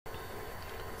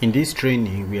In this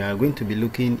training, we are going to be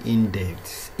looking in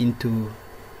depth into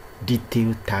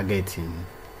detailed targeting,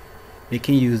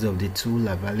 making use of the tool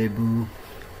available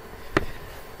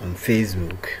on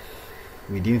Facebook,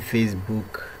 within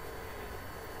Facebook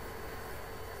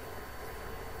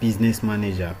Business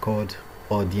Manager, called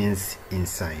Audience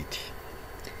Insight.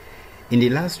 In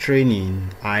the last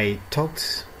training, I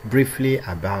talked briefly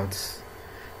about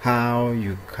how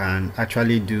you can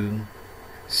actually do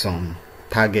some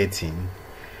targeting,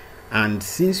 and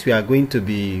since we are going to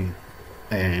be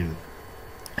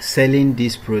selling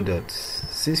these products,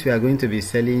 since we are going to be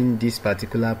selling this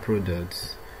particular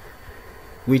product,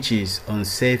 which is on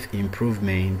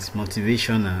self-improvement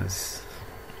motivationals,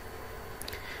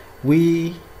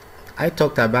 I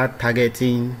talked about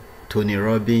targeting Tony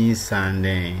Robbins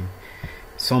and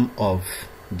some of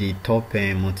the top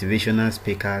motivational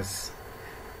speakers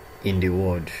in the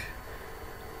world.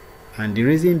 And the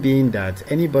reason being that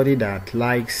anybody that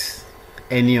likes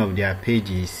any of their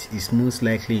pages is most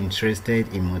likely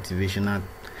interested in motivational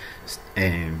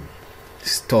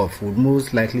stuff, would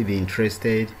most likely be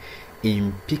interested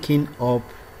in picking up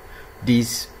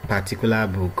this particular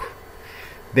book.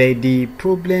 But the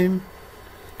problem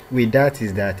with that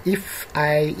is that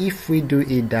if we do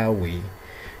it that way,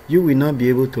 you will not be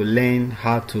able to learn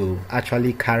how to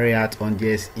actually carry out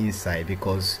Audience Insight,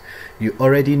 because you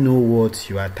already know what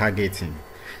you are targeting.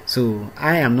 So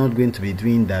I am not going to be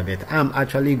doing that, but I'm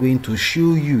actually going to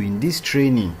show you in this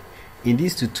training, in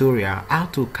this tutorial, how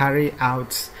to carry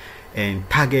out and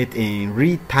target and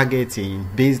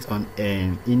retargeting based on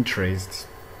an interest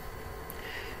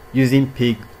using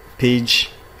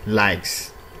page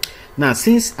likes. Now,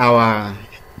 since our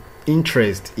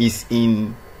interest is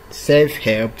in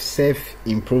self-help,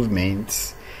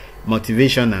 self-improvement,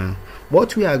 motivational,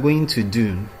 what we are going to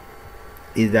do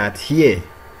is that here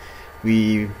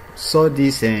we saw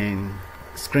this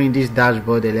screen, this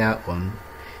dashboard earlier on.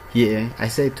 Here I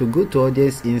said to go to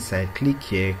Audience Insight, click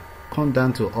here, come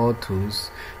down to all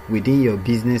tools within your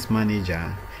business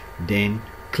manager, then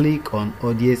click on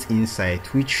Audience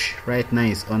Insight, which right now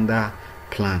is under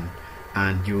plan,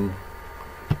 and you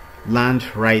land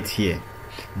right here.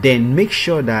 Then make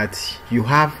sure that you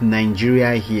have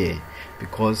Nigeria here,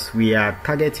 because we are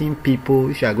targeting people.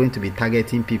 If you are going to be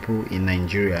targeting people in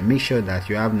Nigeria, make sure that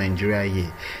you have Nigeria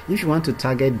here. If you want to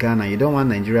target Ghana, you don't want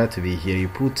Nigeria to be here, you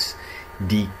put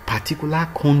the particular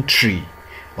country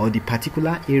or the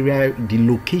particular area, the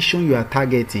location you are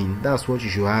targeting. That's what you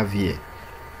should have here.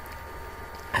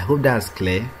 I hope that's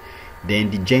clear.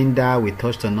 Then the gender, we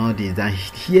touched on all this, and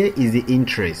here is the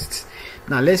interest.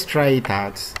 Now let's try it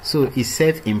out. So it's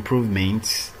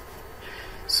self-improvement.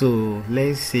 So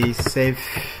let's say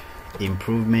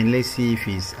self-improvement. Let's see if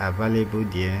it's available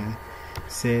there.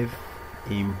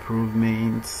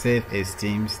 Self-improvement,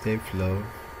 self-esteem, self-love,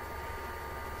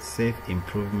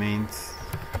 self-improvement,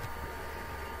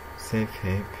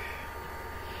 self-help.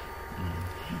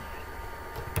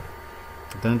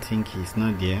 Don't think it's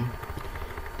not there.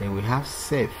 Then we have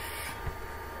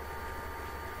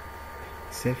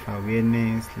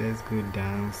self-awareness. Let's go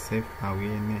down.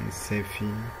 Self-awareness,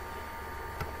 selfie,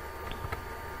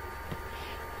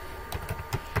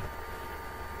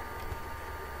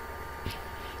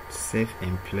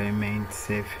 self-employment,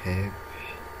 self-help,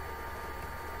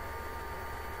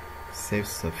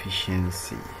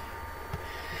 self-sufficiency.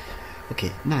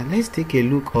 Okay, now let's take a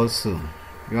look also.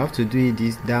 You have to do it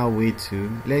that way too.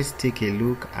 Let's take a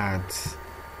look at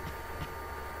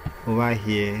over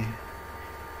here.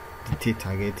 Detail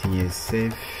targeting is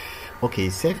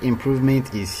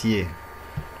self-improvement is here.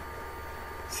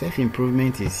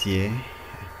 Self-improvement is here.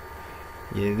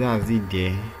 Yes, that's it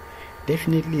there.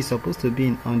 Definitely it's supposed to be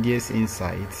in Audience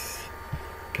Insights.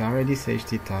 You can already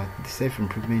search it out. The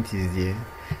self-improvement is there.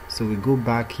 So we go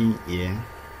back in here.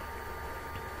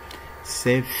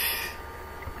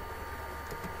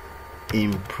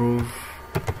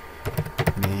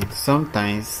 Self-improvement.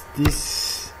 Sometimes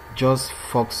this just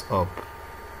fucks up.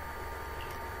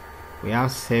 We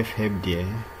have self-help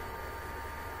there.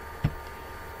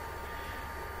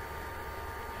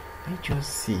 Let's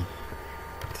just see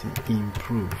to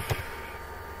improvement.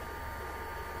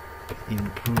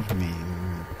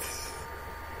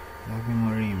 Having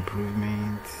more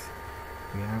improvement.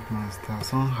 We have master.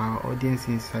 Somehow Audience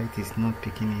Insight is not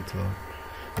picking it up.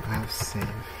 We have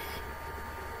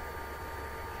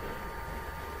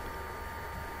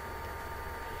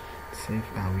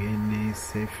self-awareness,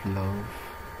 self-love.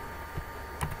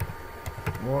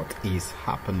 What is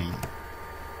happening?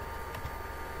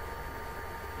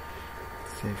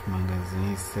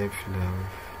 Self-magazine, self-love,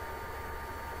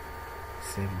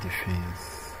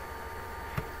 self-defense.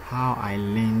 How I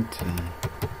learned to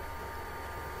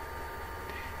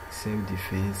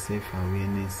self-defense,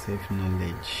 self-awareness,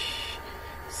 self-knowledge,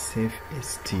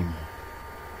 self-esteem.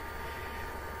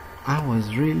 I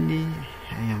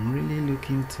am really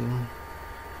looking to,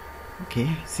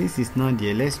 okay, since it's not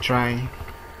there, let's try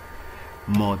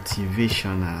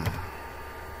motivational.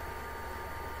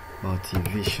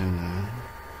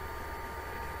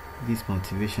 This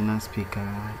motivational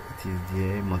speaker, it is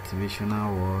there,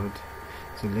 motivational word.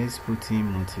 So let's put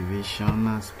in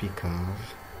motivational speaker.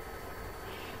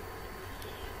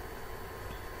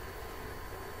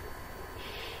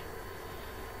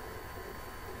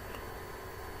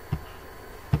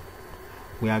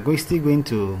 We are going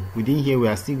to within here. We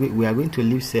are going to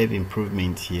leave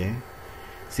self-improvement here,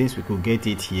 since we could get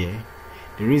it here.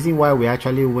 The reason why we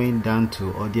actually went down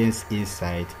to audience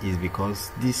insight is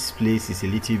because this place is a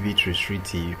little bit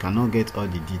restrictive. You cannot get all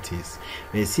the details.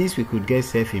 But since we could get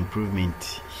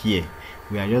self-improvement here,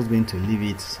 we are just going to leave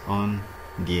it on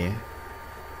there.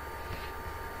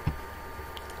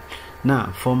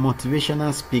 Now, for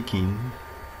motivational speaking,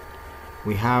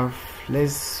 we are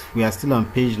still on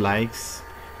page likes.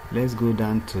 Let's go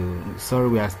down to,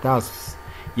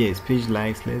 page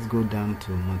likes. Let's go down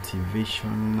to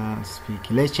motivational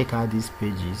speaking. Let's check out these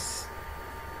pages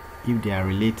if they are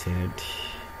related.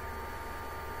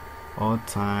 All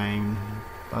time,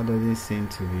 that doesn't seem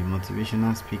to be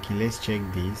motivational speaking. Let's check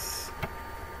this.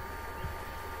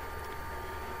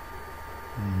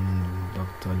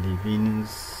 Dr.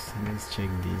 Levinus, let's check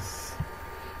this.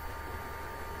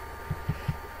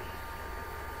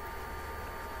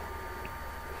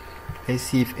 Let's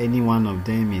see if any one of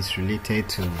them is related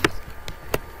to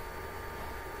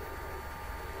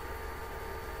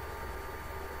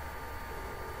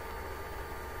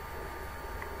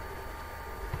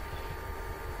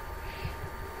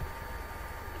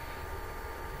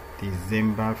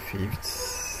December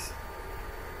 5th.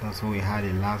 That's when we had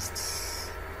the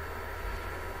last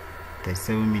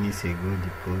 37 minutes ago, the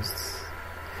post.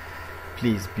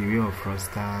 Please beware of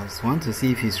fraudsters. Want to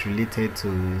see if it's related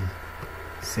to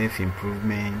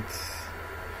self-improvement,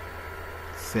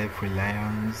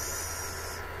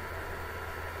 self-reliance.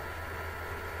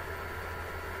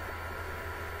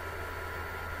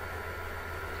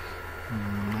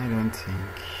 I don't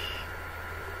think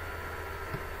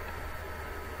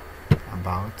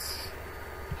about.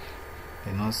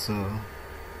 And also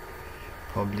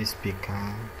public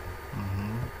speaker.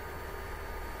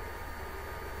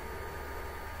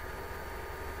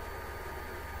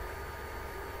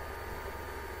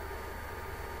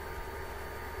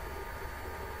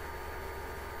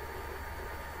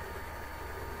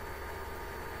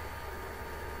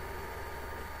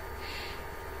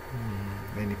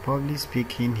 When the public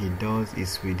speaking he does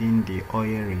is within the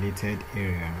oil related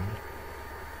area,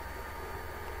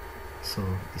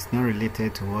 so it's not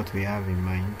related to what we have in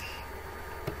mind.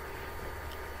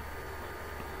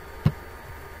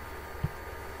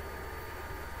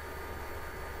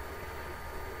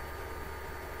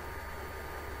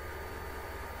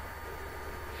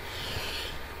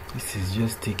 This is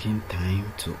just taking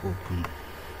time to open.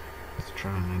 Let's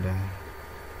try another.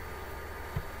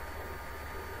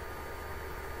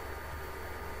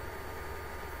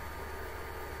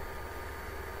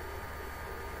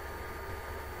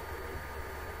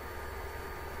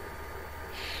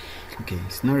 Okay,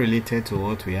 it's not related to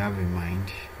what we have in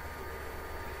mind,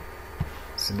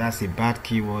 so that's a bad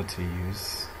keyword to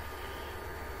use.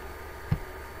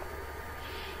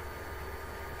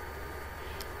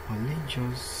 Or let's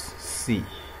just see.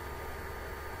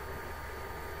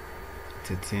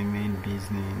 Entertainment,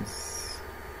 business.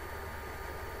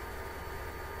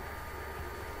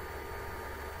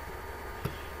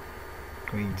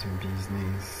 Going to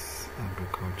business,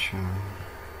 agriculture,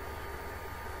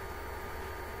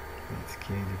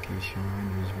 healthcare, education,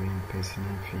 management,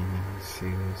 personal finance,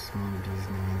 sales, small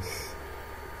business,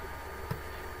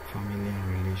 family and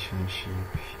relationship,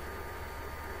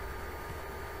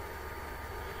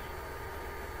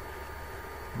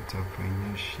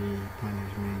 entrepreneurship,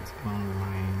 management,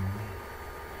 online,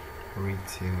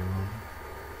 retail.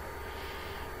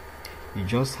 You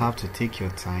just have to take your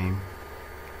time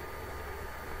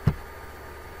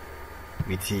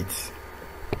with it.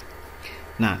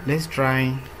 Now let's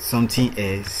try something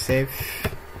else, self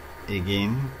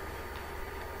again,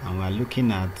 and we're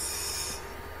looking at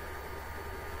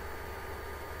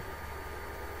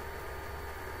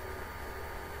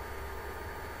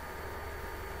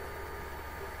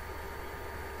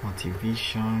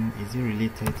motivation. Is it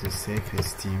related to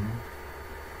self-esteem?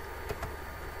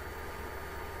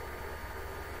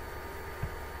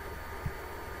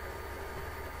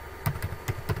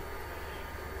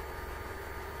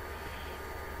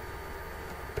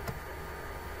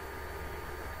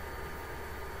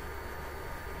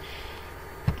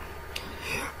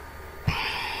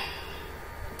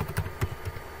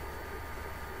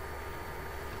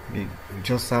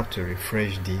 just have to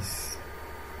refresh this.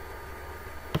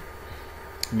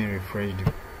 Let me refresh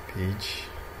the page.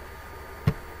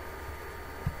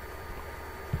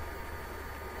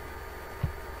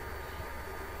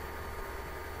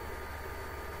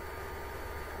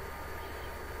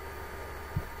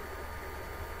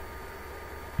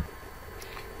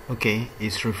 Okay,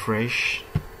 it's refreshed.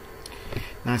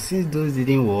 Now since those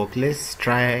didn't work, let's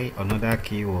try another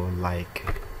keyword like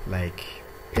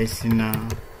personal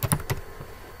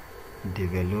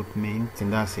development,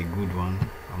 and that's a good one,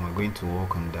 and we're going to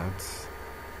work on that.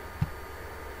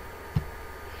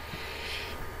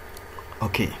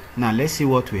 Okay, now let's see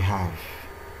what we have.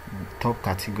 Top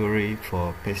category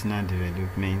for personal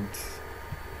development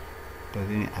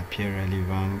doesn't appear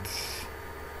relevant.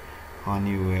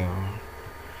 Honeywell.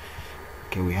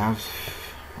 Okay, we have,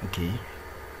 okay,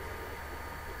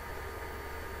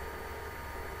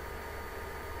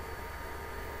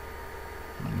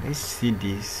 let's see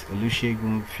this.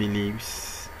 Olusegun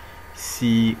Phillips,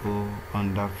 CEO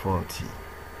under 40.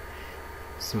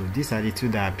 So these are the two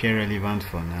that appear relevant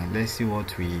for now. Let's see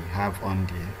what we have on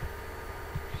there.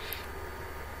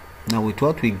 Now with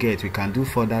what we get, we can do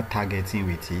further targeting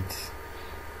with it.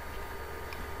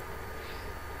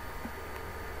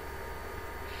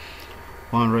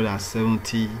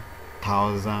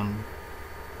 $170,000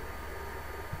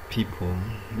 people.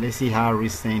 Let's see how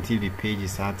recently the page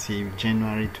is active.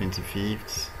 January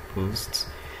 25th post.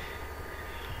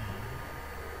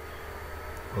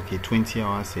 Okay, 20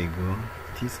 hours ago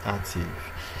it is active.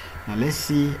 Now let's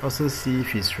see, also see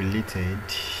if it's related.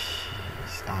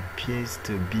 It appears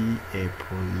to be a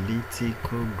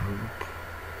political group.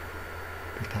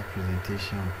 Better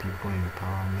presentation of people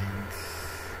empowerment.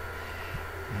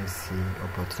 Let's see,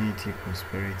 opportunity,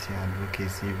 prosperity,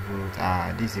 advocacy, vote.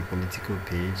 This is a political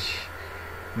page.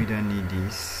 We don't need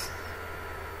this.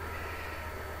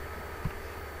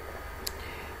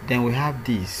 Then we have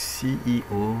this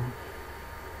CEO,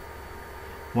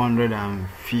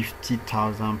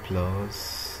 150,000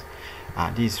 plus.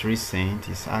 This recent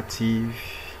is active.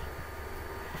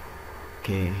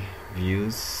 Okay,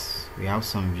 views. We have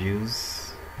some views.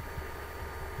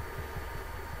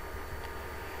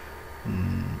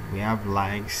 We have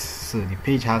likes, so the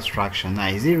page has traction. Now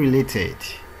is it related?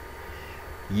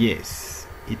 Yes,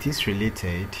 it is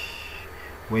related.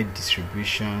 Weight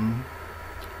distribution,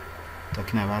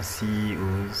 talking about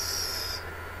CEOs.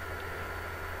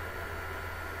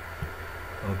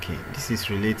 Okay, this is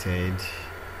related.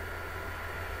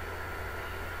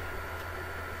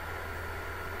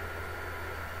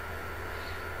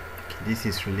 Okay, this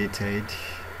is related.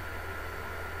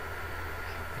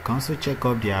 You can also check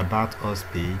up the About Us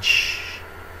page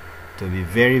to be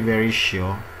very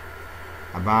sure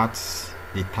about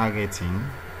the targeting.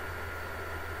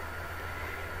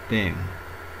 Then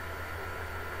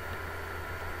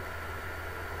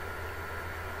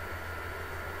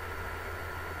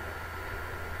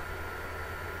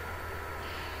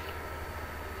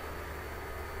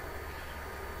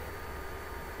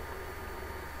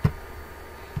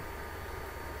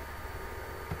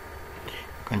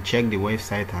can check the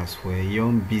website as well.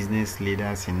 Young business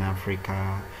leaders in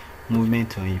Africa,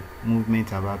 movement of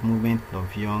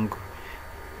young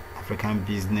African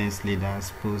business leaders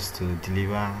supposed to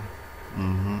deliver.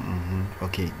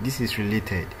 Okay, this is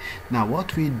related. Now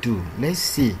what we do, let's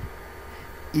see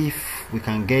if we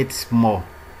can get more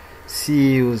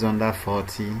CEOs under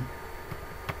 40.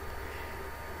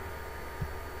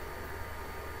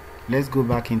 Let's go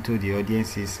back into the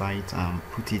audiences site and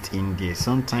put it in there.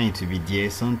 Sometimes it will be there,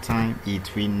 sometimes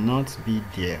it will not be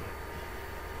there.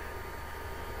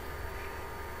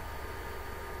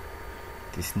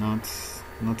 It's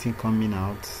nothing coming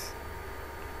out.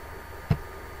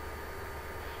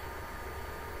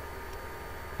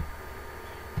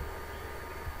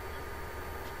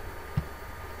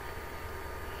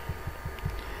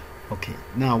 Okay,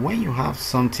 now when you have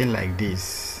something like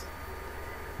this,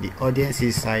 the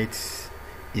audiences site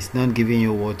is not giving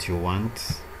you what you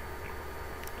want,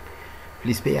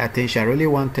 please pay attention. I really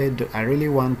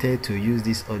wanted to use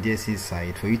this audiences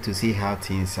site for you to see how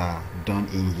things are done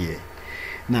in here.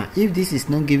 Now if this is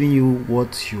not giving you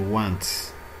what you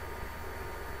want,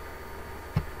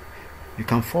 you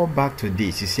can fall back to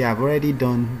this. You see, I've already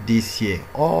done this here.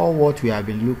 All what we have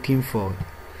been looking for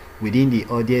within the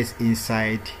audience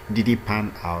inside did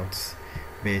pan out,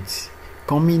 but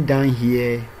coming down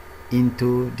here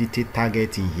into detail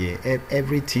targeting here,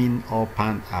 everything all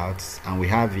pan out, and we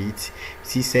have it.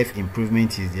 See,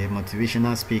 self-improvement is there,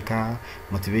 motivational speaker,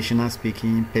 motivational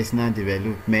speaking, personal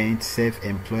development,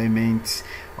 self-employment.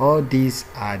 All these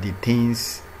are the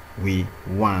things we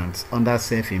want under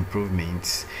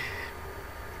self-improvement.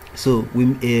 So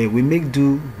we make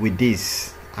do with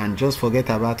this and just forget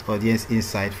about audience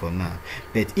insight for now.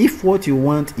 But if what you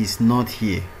want is not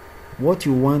here, what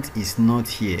you want is not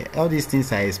here, all these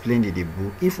things I explained in the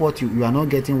book, if what you are not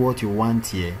getting what you want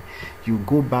here, you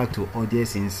go back to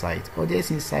audience insight.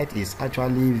 Audience insight is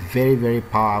actually very, very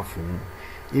powerful,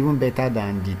 even better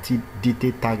than the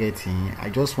detailed targeting. I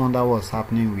just wonder what's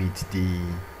happening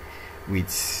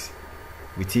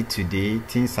with it today.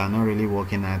 Things are not really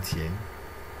working out here.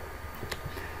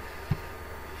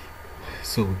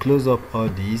 So we close up all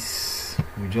this,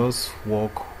 we just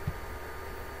work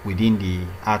within the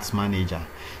ads manager.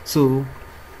 So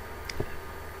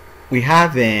we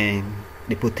have the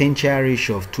potential reach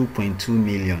of 2.2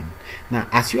 million. Now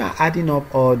as you are adding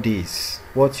up all this,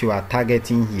 what you are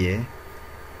targeting here,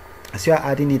 as you are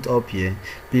adding it up here,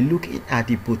 be looking at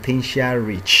the potential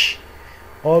reach.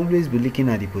 Always be looking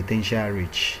at the potential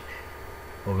reach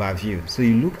overview. So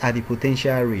you look at the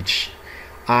potential reach.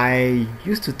 I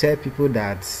used to tell people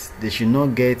that they should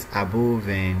not get above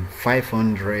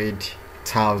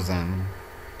 500,000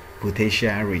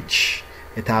 potential reach.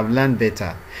 But I've learned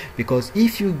better, because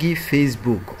if you give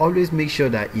Facebook, always make sure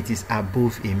that it is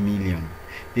above 1 million.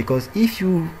 Because if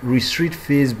you restrict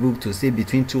Facebook to say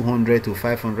between 200 to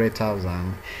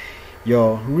 500,000,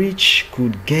 your reach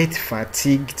could get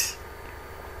fatigued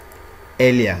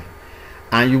earlier,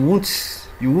 and you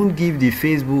won't give the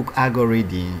Facebook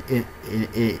algorithm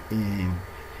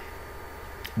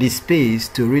the space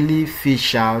to really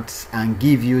fish out and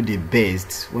give you the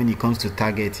best when it comes to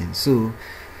targeting. So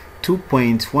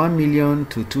 2.1 million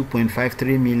to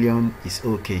 2.53 million is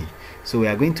okay. So we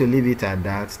are going to leave it at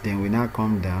that. Then we now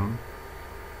come down,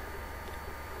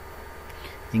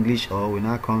 English, or we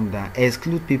now come down,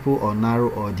 exclude people or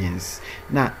narrow audience.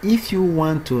 Now if you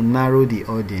want to narrow the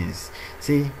audience,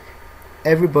 say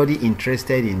everybody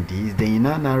interested in this, then you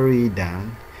now narrow it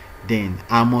down. Then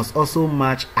I must also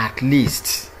match at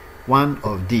least one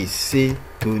of these, say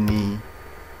Tony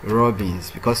Robbins,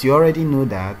 because you already know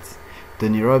that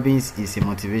Tony Robbins is a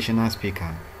motivational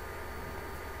speaker,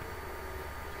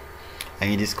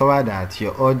 and you discover that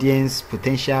your audience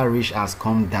potential reach has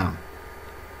come down.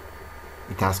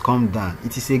 It has come down.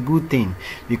 It is a good thing,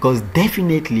 because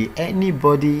definitely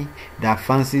anybody that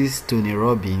fancies Tony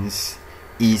Robbins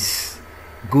is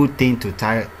good thing to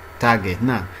target.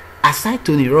 Now aside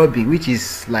Tony Robbins, which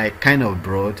is like kind of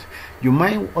broad, you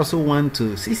might also want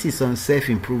to, since it's on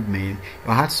self-improvement,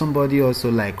 you had somebody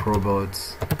also like Robert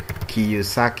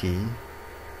Kiyosaki.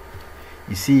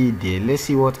 You see there, let's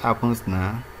see what happens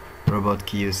now. Robert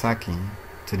Kiyosaki,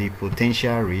 to the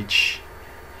potential reach,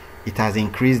 it has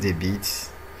increased a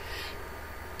bit,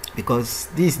 because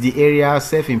this is the area,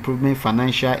 self-improvement,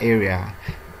 financial area.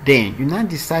 Then you now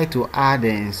decide to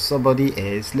add somebody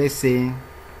else, let's say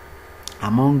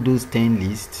among those 10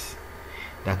 lists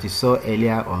that we saw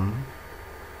earlier on.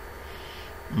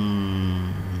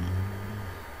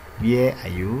 Where are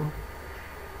you?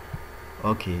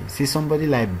 Okay, see somebody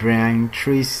like Brian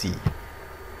Tracy.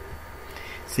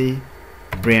 Say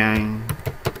Brian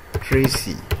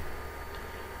Tracy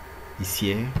is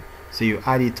here. So you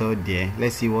add it out there.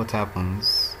 Let's see what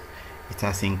happens. It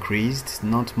has increased,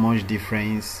 not much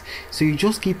difference. So you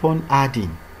just keep on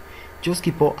adding. Just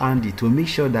keep on adding to make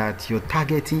sure that your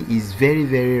targeting is very,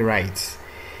 very right.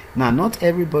 Now, not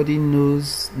everybody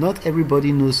knows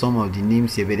some of the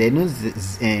names here, but they know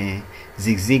Zig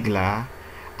Ziglar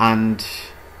and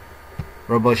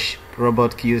Robert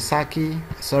Kiyosaki.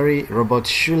 Sorry, Robert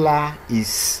Schuller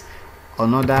is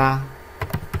another.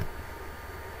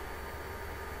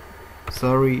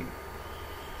 Sorry,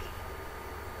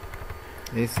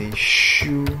 let's say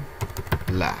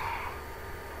Schuller.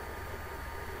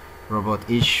 Robert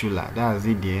H. Schuller, that's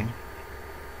it there.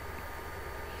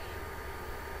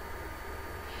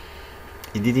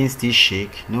 It didn't still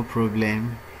shake, no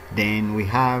problem. Then we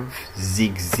have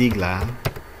Zig Ziglar.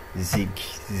 You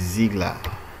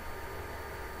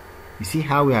see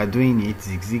how we are doing it,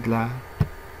 Zig Ziglar.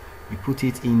 You put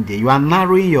it in there. You are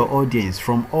narrowing your audience.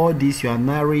 From all this, you are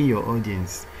narrowing your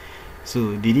audience.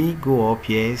 So did it go up?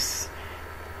 Yes.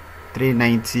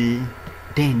 390.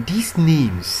 Then these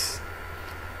names,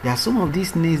 there are some of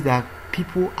these names that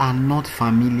people are not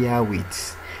familiar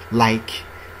with. Like,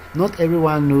 not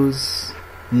everyone knows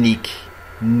Nick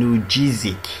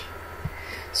Vujicic.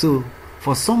 So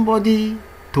for somebody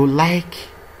to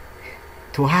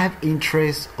have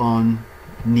interest on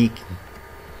Nick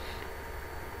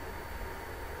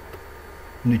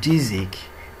Vujicic,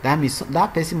 that means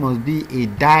that person must be a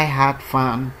die-hard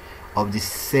fan of the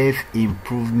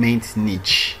self-improvement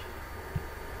niche.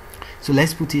 So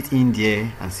let's put it in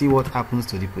there and see what happens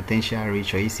to the potential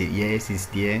reach. Or you say yes, it's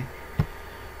there.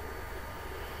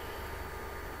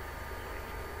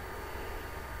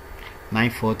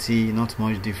 940, not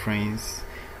much difference.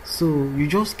 So you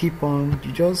just keep on,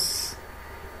 you just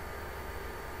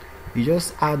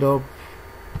add up.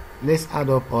 Let's add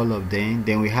up all of them.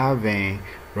 Then we have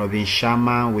Robin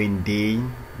Sharma, Wayne Day.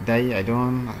 I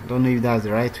don't know if that's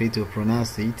the right way to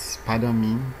pronounce it, pardon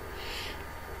me.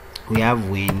 We have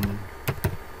Wayne.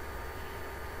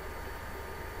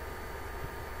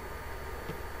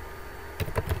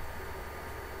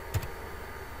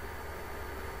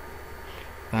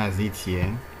 That's it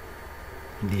here.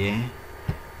 There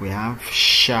we have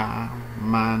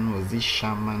Sharman. Was this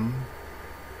Sharman?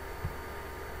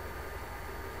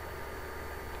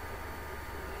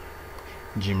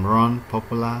 Jim Rohn,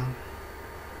 popular.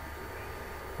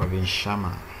 Robin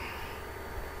Sharma.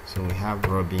 So we have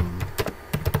Robin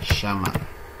Sharma.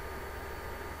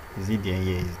 Is it there?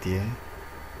 Yeah, it's there.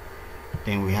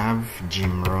 Then we have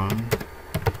Jim Rohn.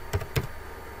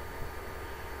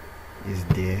 Is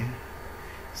there.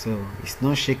 So it's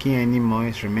not shaking anymore,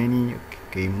 it's remaining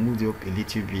okay. Moved up a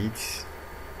little bit.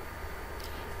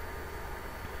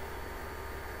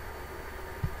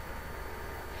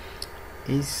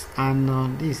 Is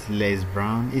Arnold, this Les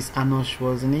Brown, is Arnold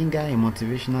Schwarzenegger a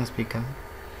motivational speaker?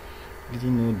 Did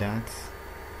you know that?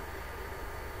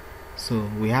 So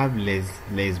we have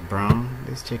Les Brown.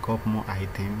 Let's check up more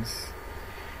items.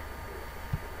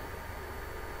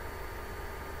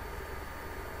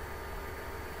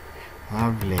 I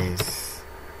have Les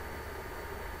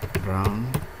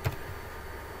Brown.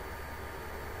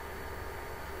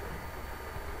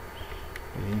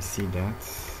 I didn't see that.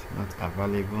 Not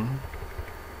available.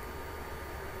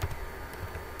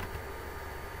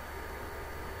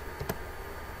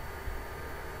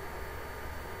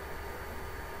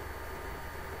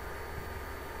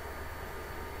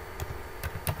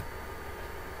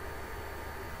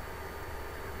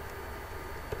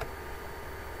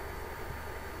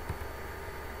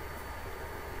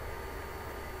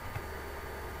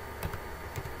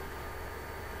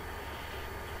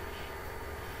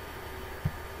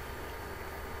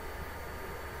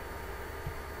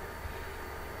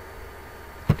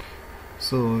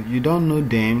 So you don't know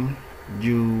them,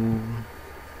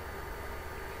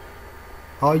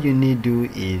 all you need to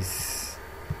do is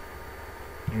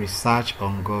research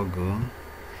on Google.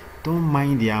 Don't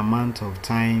mind the amount of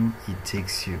time it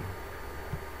takes you.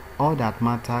 All that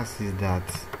matters is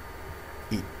that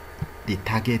the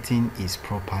targeting is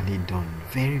properly done.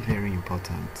 Very, very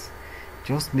important.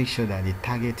 Just make sure that the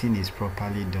targeting is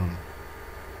properly done.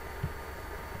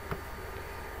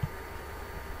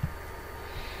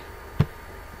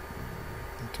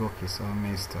 Network is all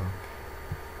messed up.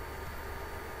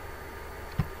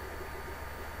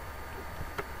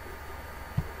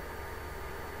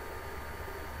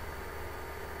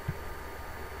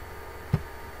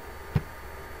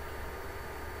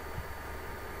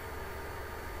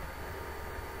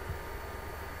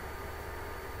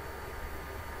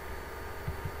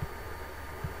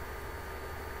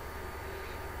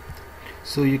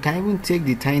 So you can even take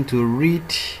the time to read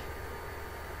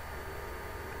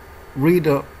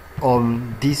up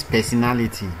on this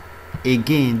personality.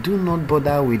 Again, do not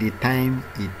bother with the time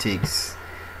it takes.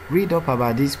 Read up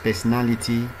about this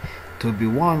personality to be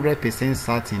 100%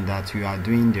 certain that you are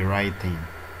doing the right thing.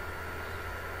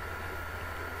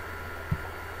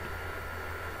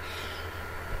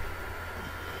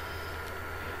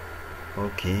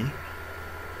 Okay,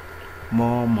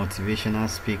 more motivational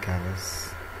speakers.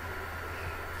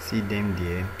 See them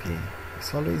there. Okay,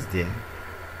 it's always there.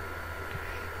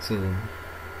 So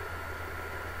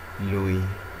Louis.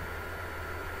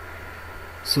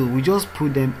 So we just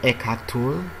put them Eckhart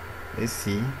Tolle. Let's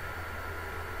see.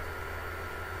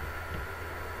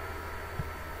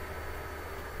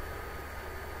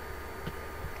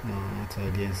 No, not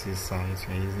audiences size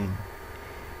we're using.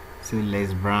 So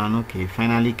Les Brown. Okay,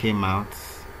 finally came out.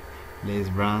 Les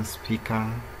Brown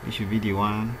speaker. It should be the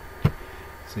one.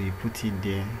 So you put it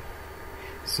there.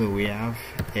 So we have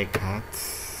Eckhart.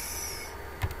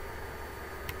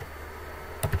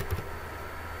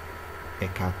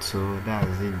 Eckhart Tolle,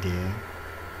 that's it there.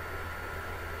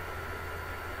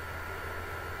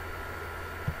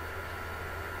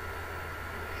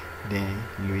 Then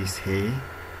Louis Hay,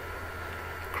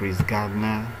 Chris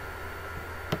Gardner.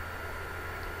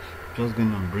 Just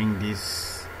gonna bring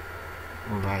this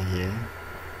over here.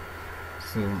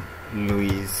 So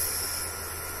Louis.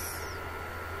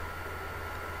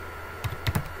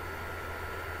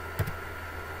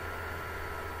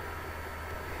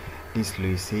 This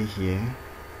Louis Hay here.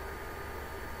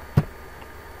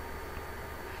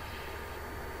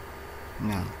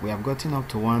 Now we have gotten up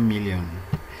to 1 million.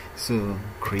 So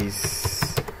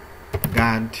Chris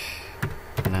Gardner.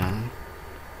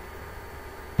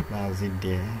 That's it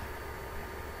there.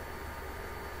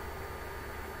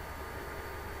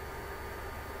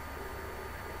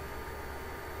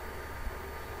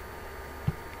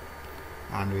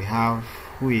 And we have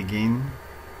who again?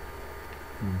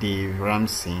 Dave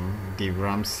Ramsey,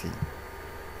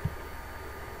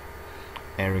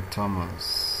 Eric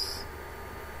Thomas,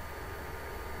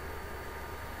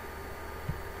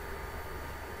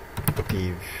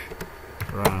 Dave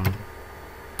Ramsey,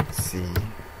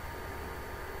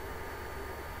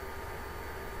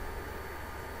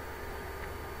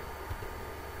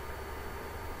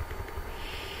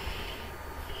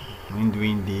 when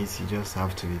doing this, you just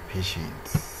have to be patient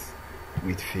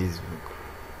with Facebook.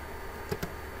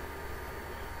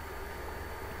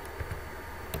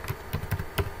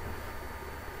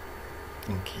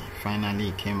 Okay, finally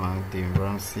it came out, Dave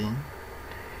Ramsey.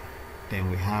 Then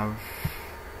we have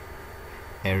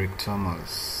Eric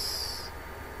Thomas.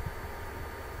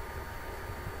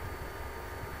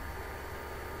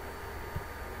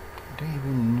 I don't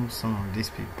even know some of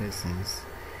these persons.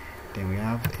 Then we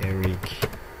have Eric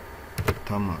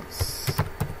Thomas,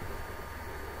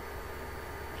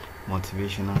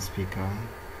 motivational speaker.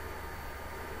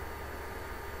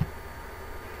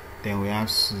 Then we have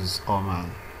Suze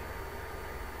Orman.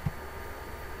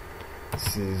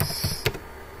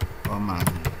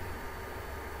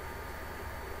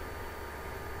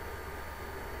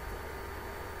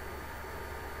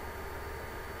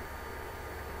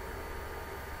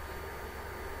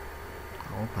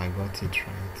 I hope I got it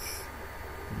right.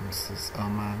 Mrs.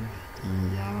 Orman,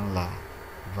 Iyanla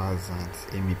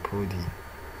Vanzant, Amy Pody.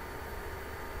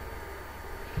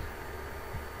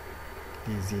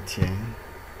 Is it here?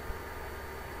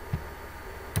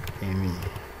 Amy.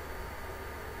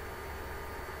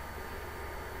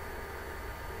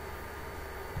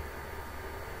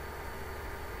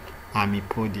 Amy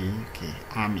Pody, okay,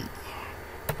 Amy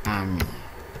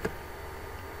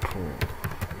Pody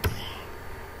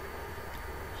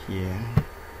here.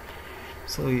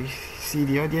 So you see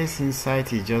the audience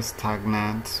insight is just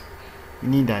stagnant.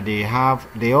 Meaning that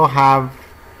they all have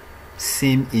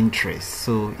same interest,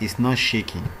 so it's not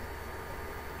shaking.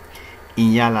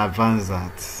 Iyanla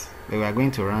Vanzant, we are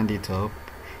going to round it up.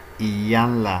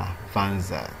 Iyanla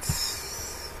Vanzant,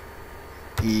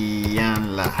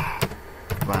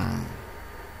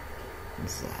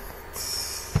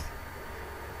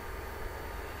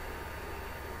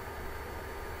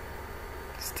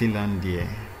 still on there.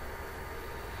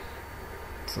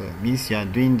 So it means you are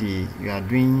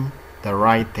doing the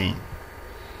right thing.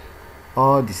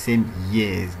 All the same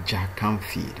years, Jack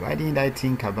Canfield. Why didn't I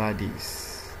think about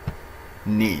this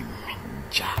name?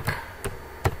 Jack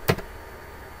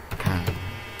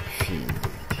Canfield.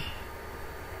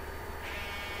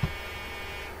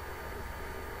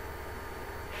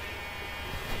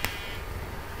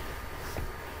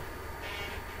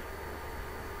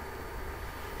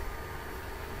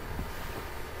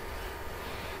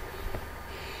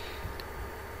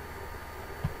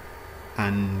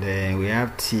 And we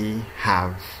have T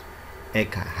have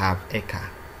Eka.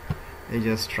 Let's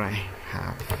just try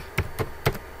have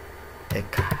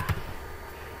Eka.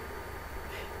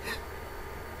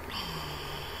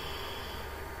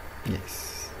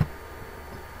 Yes,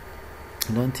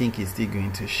 I don't think it's still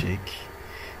going to shake.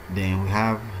 Then we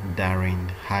have Darren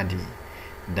Hardy.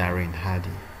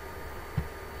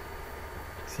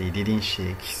 See, it didn't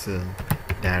shake, so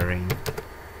Darren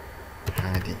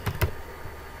Hardy.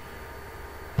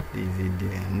 Is it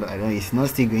there? No, I don't. It's not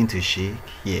still going to shake.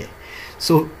 Yeah.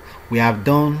 So we have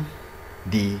done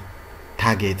the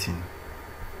targeting.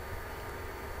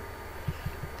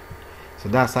 So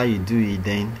that's how you do it.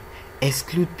 Then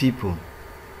exclude people,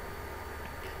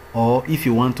 or if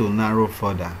you want to narrow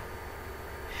further,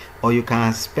 or you can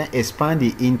expand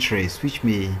the interest, which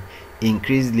may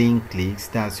increase link clicks.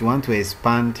 That you want to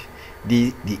expand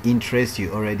the interest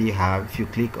you already have. If you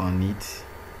click on it,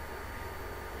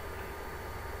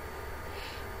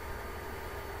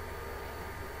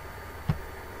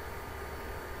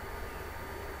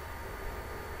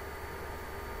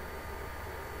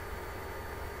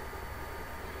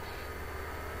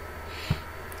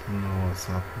 know what's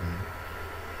happening.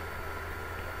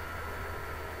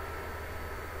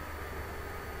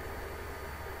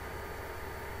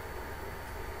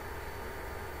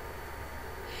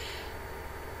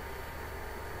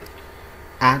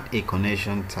 Add a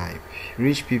connection type.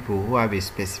 Reach people who have a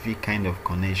specific kind of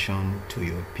connection to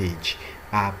your page,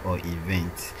 app, or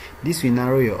event. This will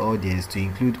narrow your audience to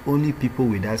include only people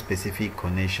with that specific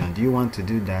connection. Do you want to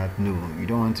do that? No, you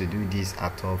don't want to do this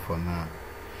at all for now.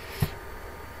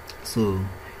 So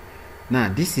now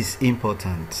this is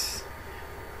important.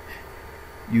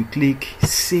 you click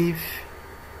save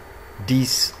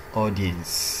this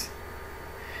audience,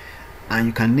 and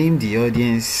you can name the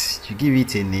audience. You give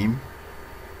it a name.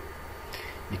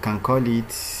 You can call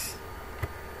it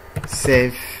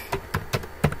self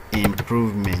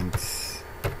improvement.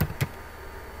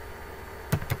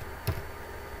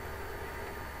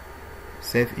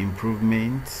 Self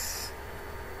improvement.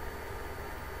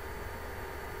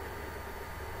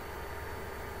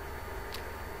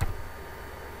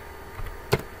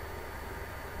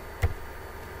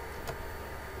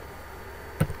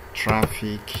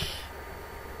 Traffic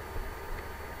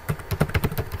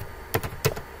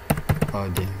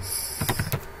audience.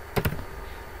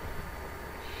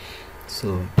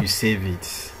 So you save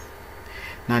it.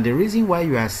 Now the reason why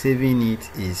you are saving it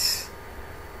is,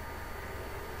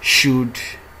 should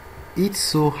it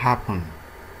so happen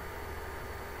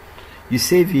you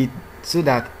save it, so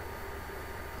that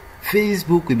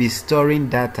Facebook will be storing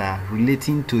data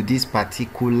relating to this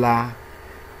particular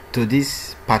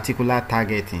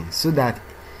targeting, so that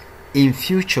in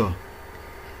future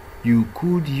you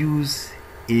could use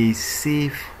a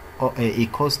save or a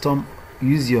custom,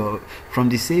 from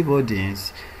the save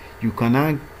audience you can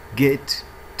now get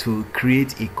to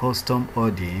create a custom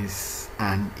audience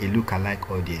and a lookalike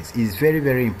audience. It's very,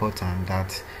 very important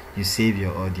that you save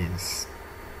your audience.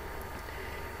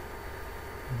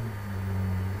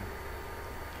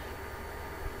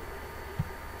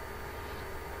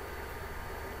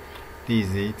 This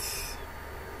is it.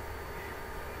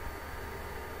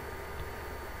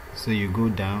 So you go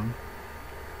down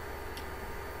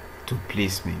to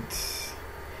placement.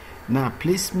 Now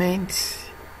placement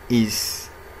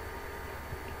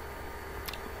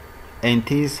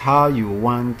entails how you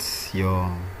want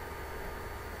your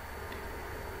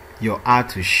ad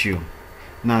to show.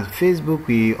 Now Facebook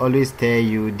will always tell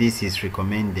you this is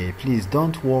recommended. Please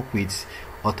don't work with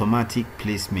automatic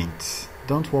placement.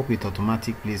 Don't work with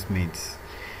automatic placement.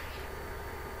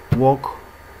 Work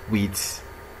with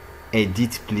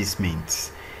edit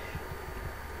placement.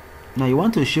 Now you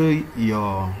want to show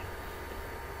you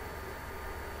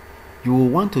will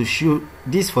want to show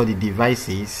this for the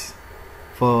devices.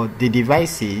 For the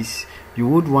devices, you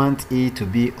would want it to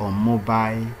be on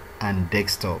mobile and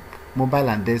desktop. Mobile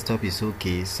and desktop is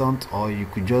okay, or you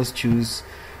could just choose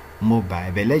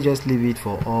mobile, but let's just leave it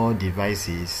for all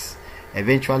devices.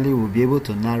 Eventually we'll be able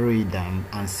to narrow it down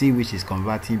and see which is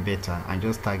converting better, and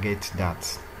just target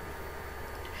that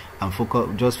and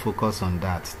focus on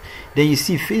that. Then you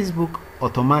see Facebook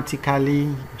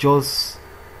automatically just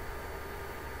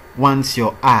wants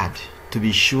your ad to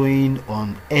be showing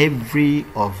on every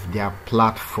of their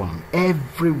platform,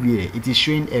 everywhere. It is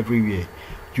showing everywhere.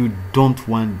 You don't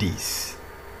want this.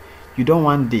 You don't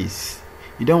want this.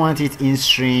 You don't want it in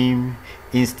stream,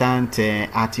 instant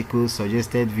articles,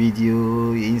 suggested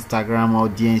video, Instagram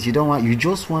audience. You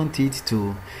just want it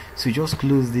to, so just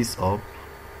close this up.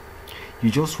 You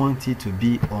just want it to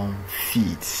be on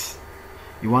feeds.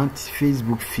 You want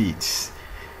Facebook feeds.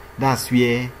 That's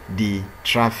where the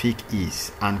traffic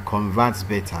is and converts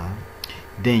better.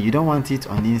 Then you don't want it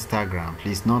on Instagram,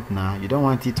 please, not now. You don't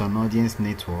want it on Audience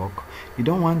Network. You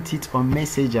don't want it on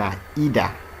Messenger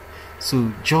either.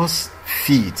 So just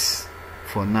feeds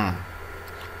for now.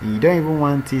 You don't even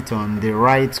want it on the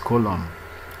right column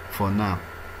for now.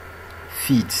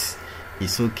 Feeds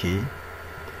is okay.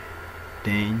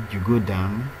 Then you go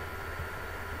down.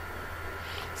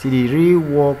 See, the real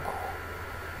work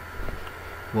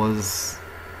was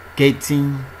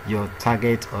getting your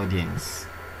target audience.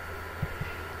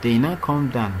 Then you now come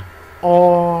down,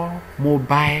 all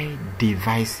mobile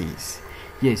devices.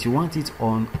 Yes, you want it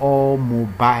on all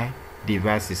mobile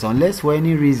devices, unless for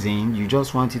any reason you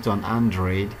just want it on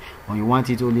Android or you want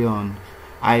it only on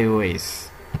iOS.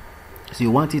 So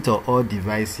you want it on all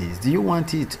devices. Do you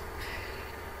want it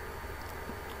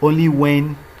only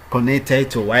when connected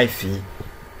to Wi-Fi?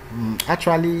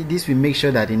 Actually, this will make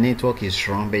sure that the network is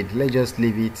strong, but let's just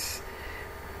leave it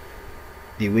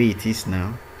the way it is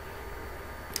now.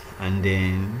 And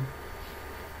then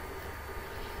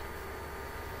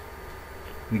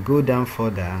we go down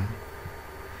further,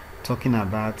 talking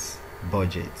about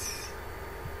budget.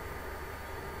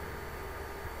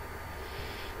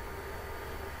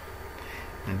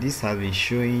 And this has been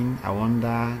showing. I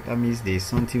wonder, that means there's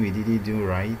something we didn't do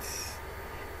right.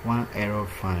 One error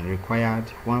found, required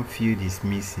one field is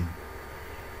missing.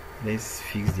 Let's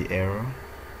fix the error.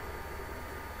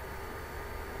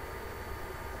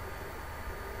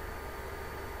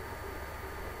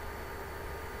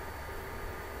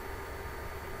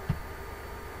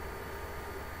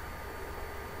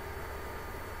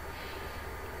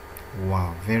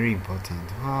 Wow, very important.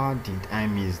 How did I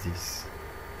miss this?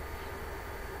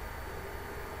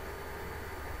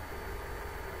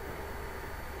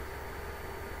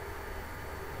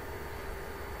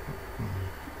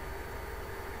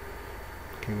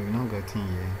 gotten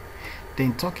here.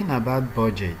 Then talking about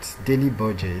budgets, daily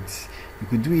budgets, you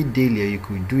could do it daily or you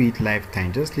could do it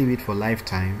lifetime. Just leave it for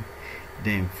lifetime.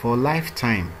 Then for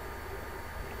lifetime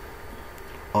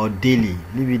or daily,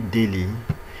 leave it daily.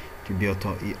 To be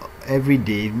every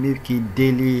day, make it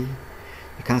daily.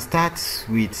 You can start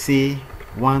with say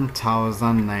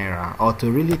 1,000 naira, or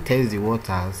to really test the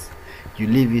waters, you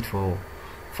leave it for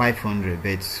 500.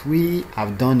 But we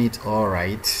have done it all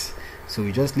right, so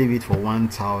we just leave it for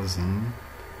 1,000.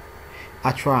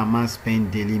 Actual amount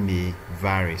spent daily may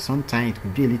vary. Sometimes it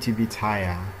could be a little bit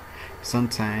higher,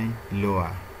 sometimes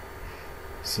lower.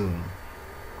 So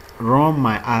run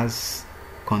my ads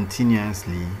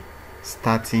continuously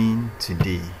starting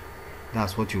today.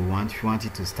 That's what you want. If you want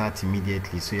it to start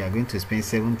immediately, so you are going to spend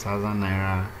 7,000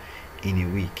 naira in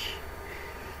a week.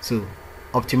 So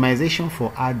optimization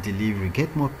for ad delivery,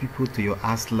 get more people to your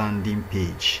ads landing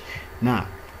page. Now,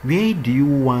 where do you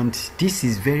want, this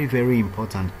is very, very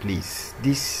important, please.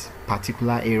 This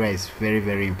particular area is very,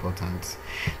 very important.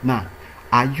 Now,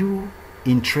 are you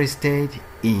interested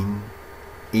in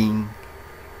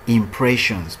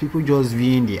impressions, people just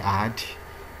viewing the ad?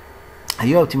 Are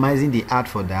you optimizing the ad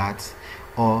for that?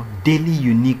 Or daily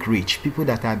unique reach, people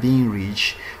that are being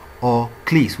reached? Or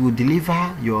clicks, will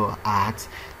deliver your ads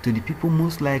to the people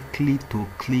most likely to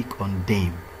click on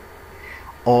them?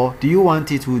 Or do you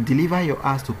want it to deliver your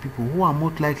ads to people who are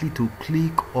most likely to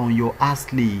click on your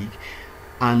ads link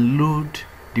and load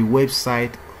the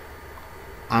website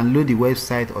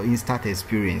or instant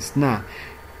experience? Now,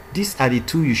 these are the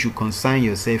two you should concern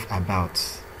yourself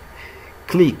about.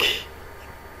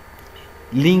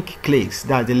 Link clicks,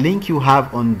 that the link you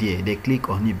have on there, they click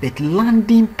on it. But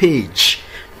landing page,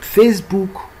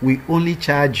 Facebook will only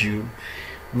charge you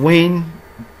when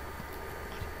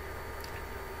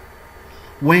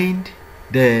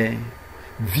the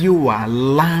viewer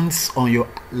lands on your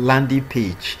landing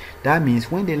page. That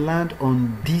means when they land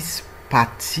on this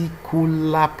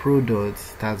particular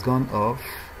product that has gone off,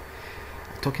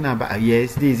 talking about,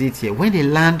 yes, this is it here. When they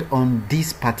land on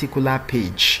this particular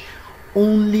page,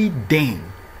 only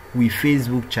then will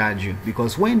Facebook charge you.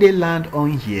 Because when they land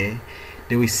on here,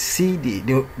 they will see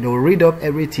they'll read up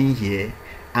everything here,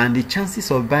 and the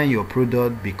chances of buying your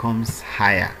product becomes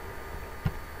higher.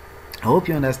 I hope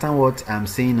you understand what I'm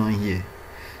saying on here.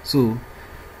 So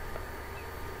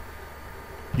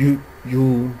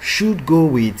you should go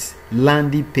with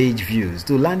landing page views.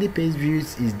 So landing page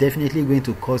views is definitely going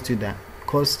to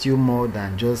cost you more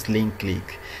than just link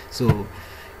click. So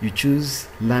you choose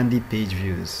landing page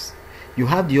views. You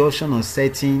have the option of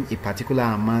setting a particular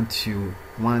amount you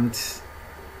want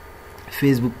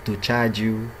Facebook to charge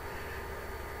you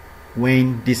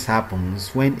when this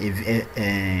happens, when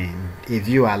a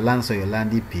viewer lands on your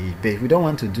landing page. But if you don't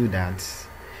want to do that,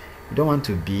 you don't want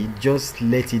to bid, just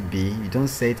let it be. You don't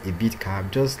set a bid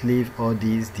cap, just leave all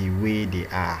these the way they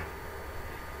are.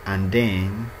 And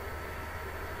then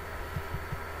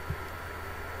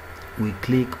we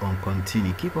click on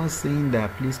continue. Keep on saying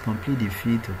that please complete the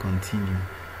feed to continue.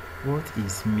 What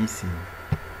is missing?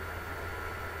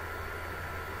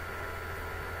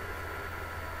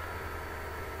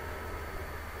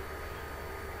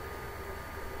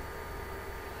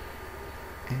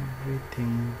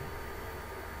 Everything.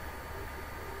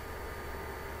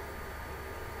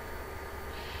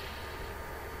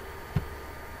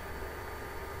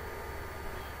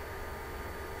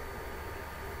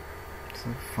 So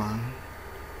far,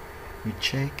 we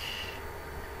check.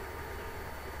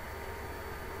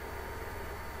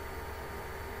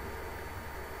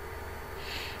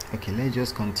 Okay, let's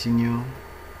just continue.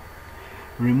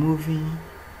 Removing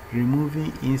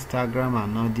Instagram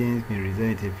and audience may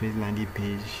result in a fake landing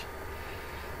page.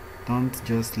 Don't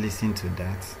just listen to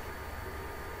that.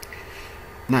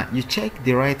 Now you check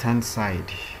the right hand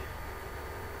side.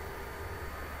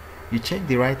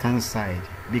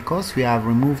 Because we have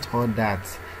removed all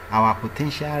that, our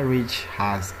potential reach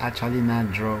has actually now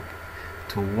dropped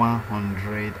to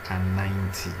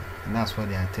 190, and that's what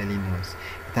they are telling us.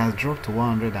 It has dropped to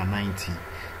 190.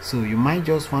 So you might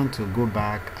just want to go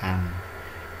back and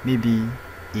maybe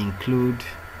include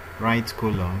right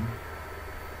column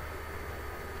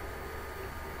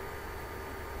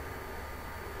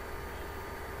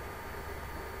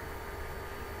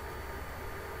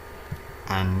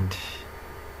and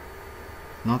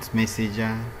not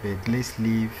Messenger, but let's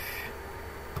leave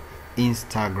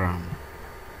Instagram.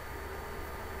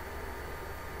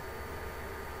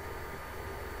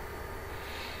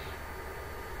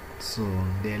 So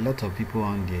there are a lot of people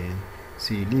on there,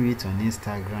 so you leave it on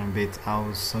Instagram, but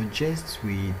I'll suggest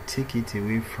we take it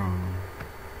away from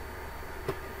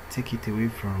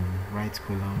right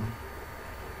column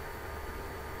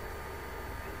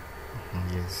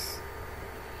Yes.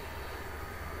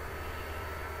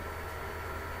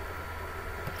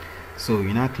 So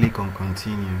you now click on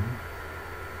continue.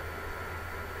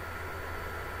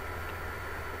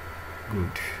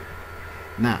 Good.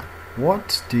 Now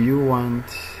what do you want?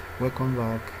 Welcome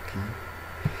back. Okay.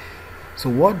 So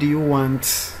what do you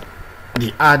want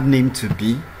the ad name to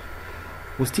be?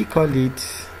 We'll still call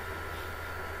it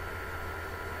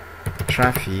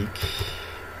traffic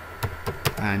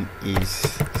and is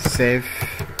self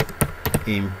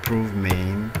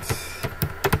improvement.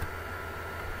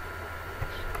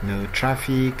 No,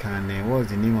 traffic and what's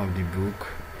the name of the book?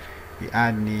 The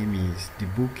ad name is, the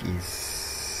book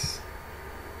is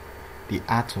The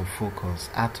Art of Focus.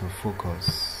 Art of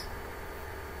Focus.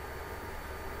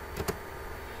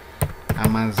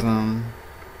 Amazon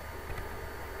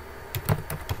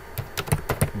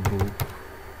book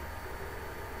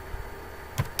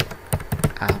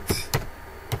Art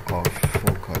of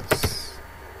Focus.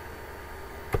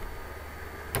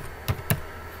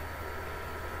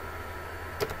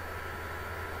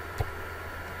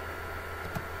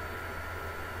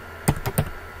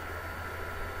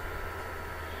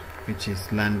 Which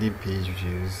is landing page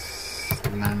views.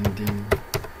 Landing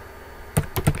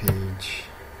page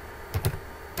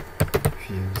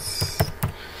views.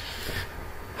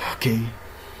 Okay.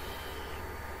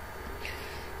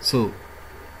 So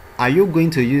are you going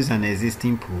to use an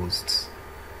existing post?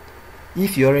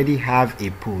 If you already have a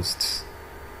post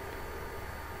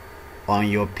on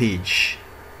your page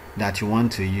that you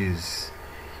want to use,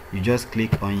 you just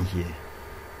click on here.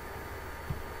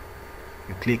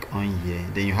 You click on here,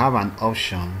 then you have an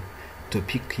option to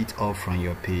pick it up from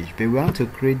your page. But we want to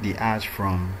create the ad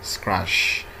from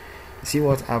scratch. See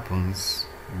what happens.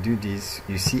 Do this,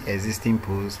 you see existing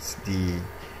posts, the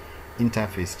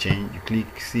interface change, you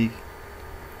click see,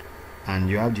 and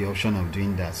you have the option of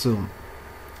doing that. So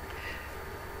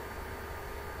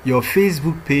your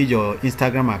Facebook page or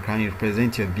Instagram account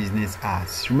represent your business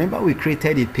ads. Remember we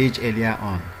created a page earlier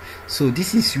on, so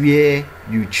this is where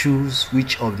you choose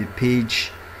which of the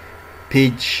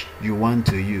page you want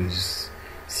to use.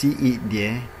 See it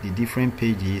there, the different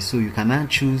pages. So you can now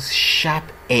choose sharp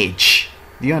edge.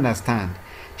 Do you understand?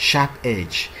 Sharp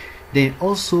edge. Then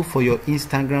also for your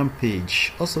Instagram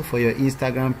page,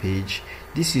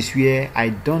 this is where I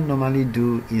don't normally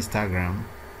do Instagram.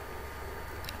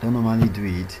 Don't normally do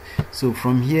it. So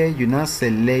from here you now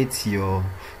select your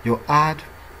ad.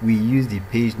 We use the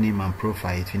page name and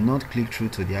profile. It will not click through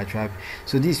to the actual.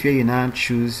 So this is where you now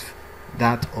choose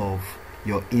that of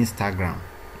your Instagram.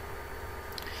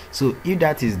 So if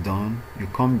that is done, you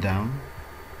come down.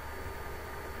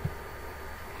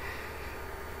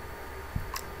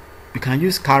 You can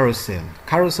use carousel.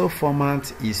 Carousel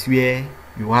format is where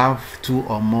you have 2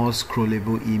 or more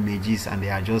scrollable images and they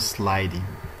are just sliding.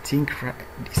 I think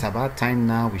it's about time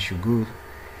now we should go.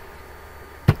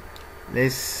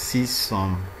 Let's see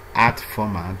some art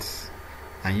formats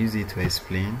and use it to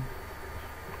explain.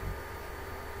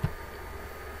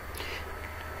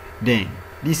 Then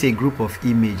this is a group of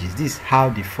images. This is how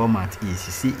the format is.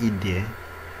 You see it there.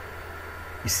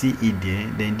 You see it there.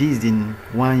 Then this is the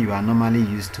one you are normally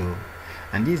used to,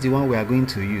 and this is the one we are going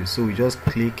to use. So we just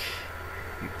click.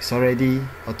 It's already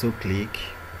auto click.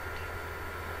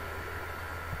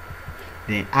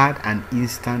 Then add an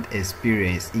instant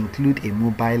experience. Include a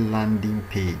mobile landing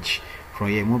page. From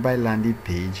your mobile landing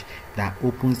page that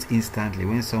opens instantly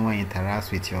when someone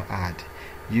interacts with your ad.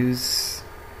 Use.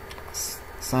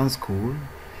 Sounds cool.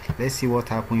 Let's see what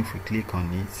happens if we click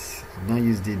on it. I've not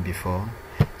used it before,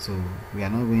 so we are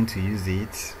not going to use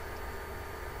it.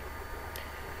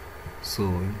 So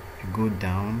you go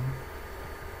down,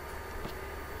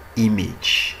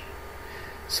 image.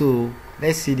 So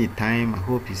let's see the time. I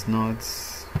hope it's not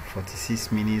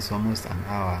 46 minutes, almost an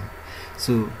hour.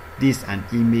 So this an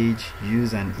image.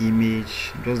 Use an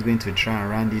image. I'm just going to try and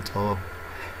round it up.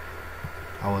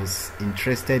 I was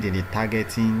interested in the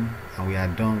targeting and we are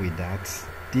done with that.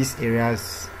 These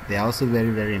areas, they are also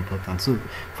very, very important. So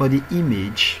for the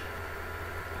image,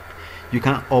 you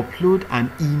can upload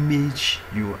an image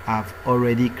you have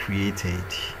already created,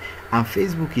 and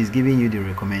Facebook is giving you the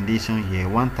recommendation here,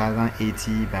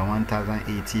 1080 by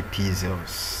 1080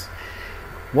 pixels.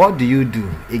 What do?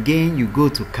 Again, you go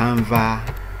to canva.com.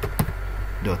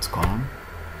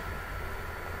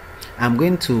 I'm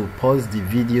going to pause the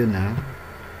video now.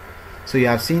 So you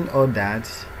have seen all that,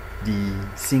 the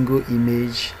single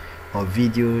image or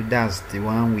video, that's the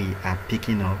one we are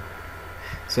picking up.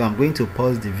 So I'm going to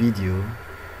pause the video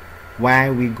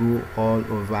while we go all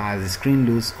over as the screen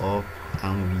loads up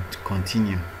and we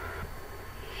continue.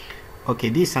 Okay,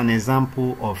 this is an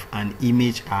example of an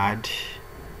image ad.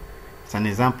 It's an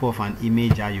example of an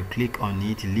image ad. You click on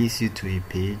it, it leads you to a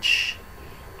page.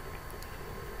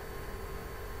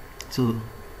 So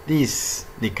this is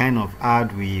the kind of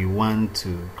ad we want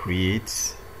to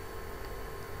create.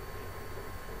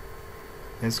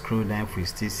 Let's scroll down if we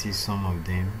still see some of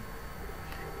them.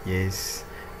 Yes,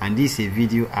 and this is a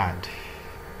video ad.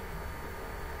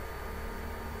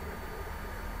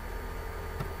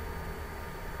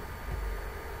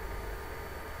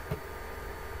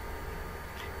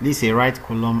 This is a right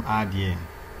column ad here.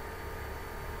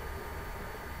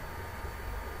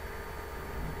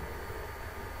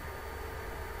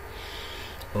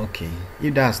 Okay,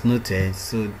 if that's noted,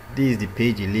 so this is the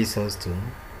page it leads us to.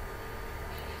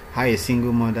 How a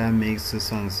single mother makes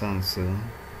so and so and so.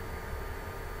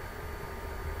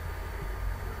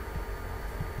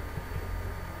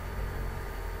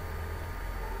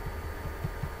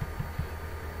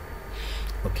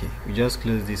 Okay, we just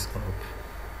close this up.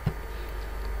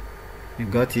 You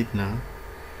got it now.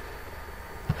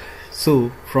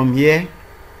 So from here,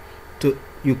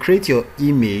 you create your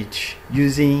image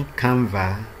using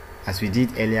Canva as we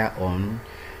did earlier on.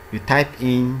 You type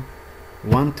in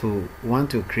want to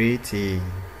create a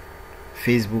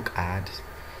Facebook ad.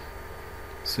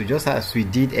 So just as we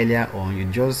did earlier on, you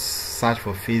just search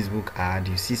for Facebook ad.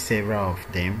 You see several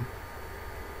of them.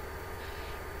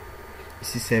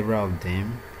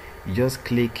 You just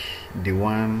click the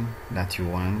one that you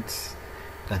want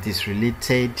that is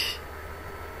related.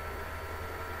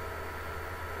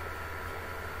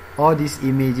 All these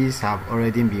images have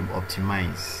already been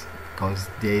optimized because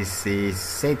there is a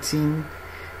certain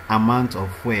amount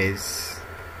of words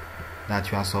that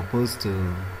is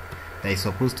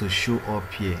supposed to show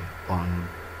up here on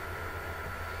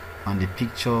the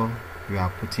picture you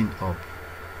are putting up.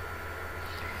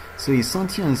 So it's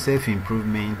something on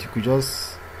self-improvement. You could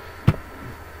just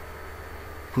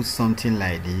put something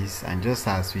like this, and just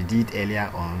as we did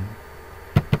earlier on,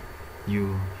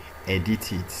 you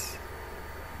edit it.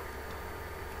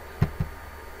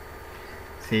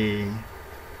 Say,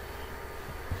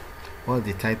 what's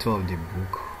the title of the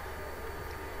book?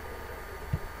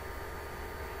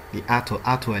 The art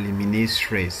to eliminate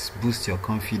stress, boost your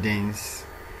confidence,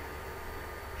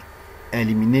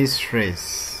 eliminate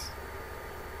stress,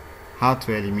 how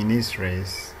to eliminate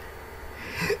stress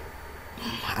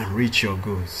and reach your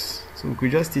goals. So we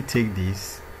could just take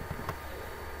this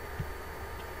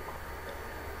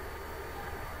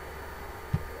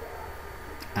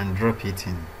and drop it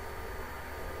in.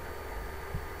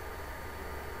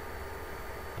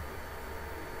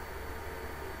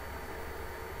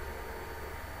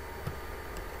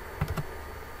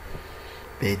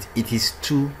 But it is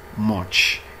too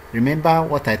much. Remember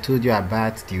what I told you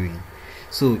about doing.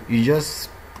 So you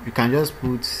can just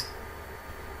put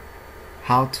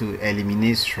how to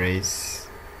eliminate stress.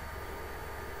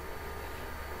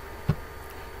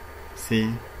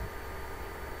 See,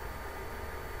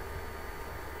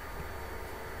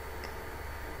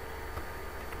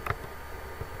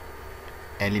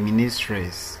 eliminate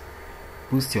stress,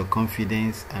 boost your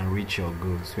confidence and reach your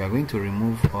goals. We are going to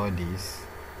remove all this.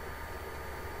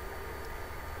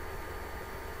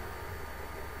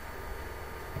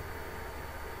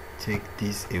 Take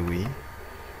this away.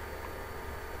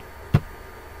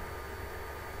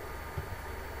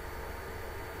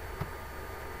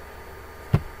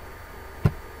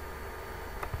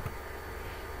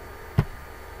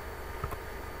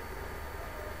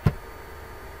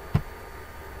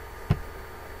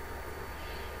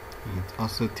 And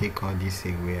also take all this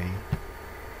away.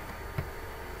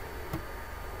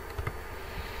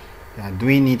 You are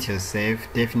doing it yourself.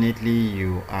 Definitely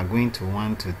you are going to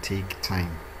want to take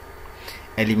time.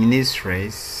 Eliminate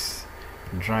stress,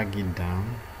 drag it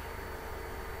down.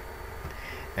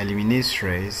 Eliminate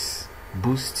stress,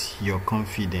 boost your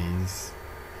confidence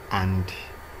and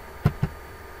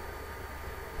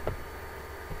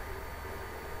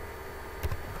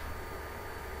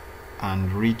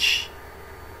reach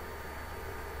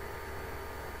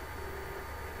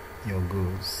your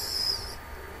goals.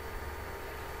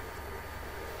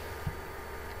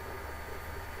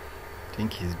 I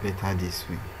think it's better this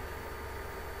way.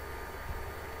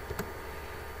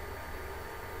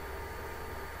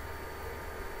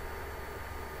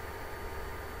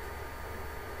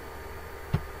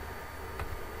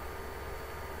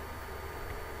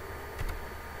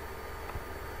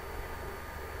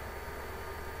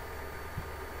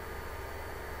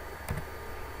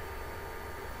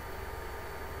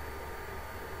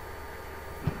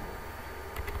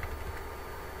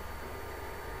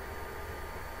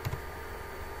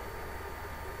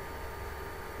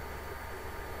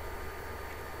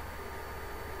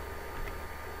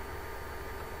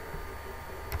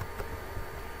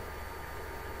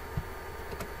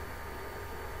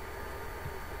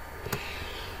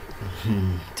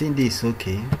 I think this is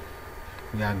okay.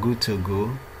 We are good to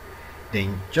go.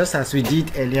 Then just as we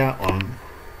did earlier on,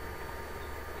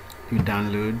 you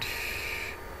download.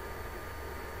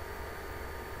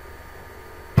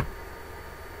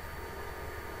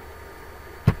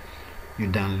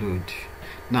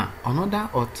 Now another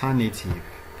alternative,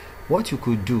 what you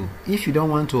could do if you don't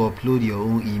want to upload your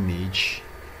own image,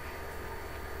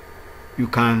 you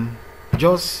can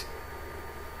just,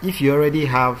 if you already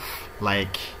have,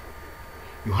 like,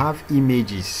 you have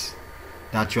images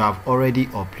that you have already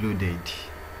uploaded,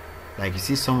 like you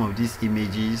see some of these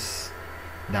images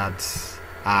that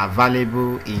are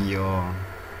available in your,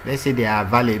 let's say they are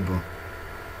available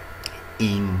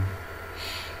in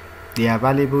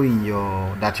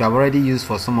your, that you have already used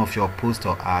for some of your posts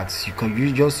or ads.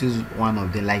 You just use one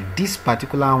of them, like this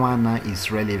particular one now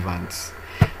is relevant.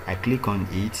 I click on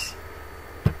it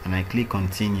and I click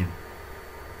continue,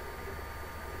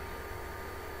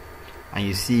 and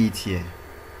you see it here.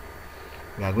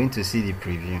 We are going to see the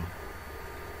preview,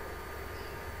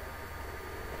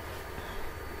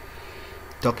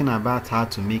 talking about how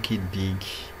to make it big,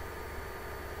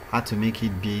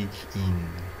 in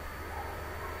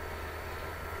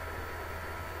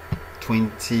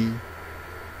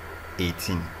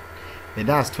 2018. But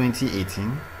that's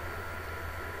 2018.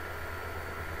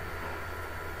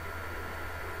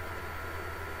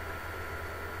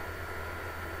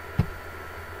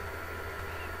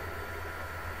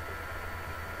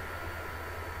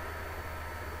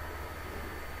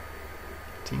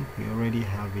 I think we already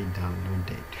have it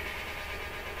downloaded.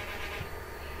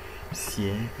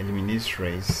 Here, eliminate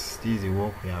stress. This is the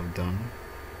work we have done.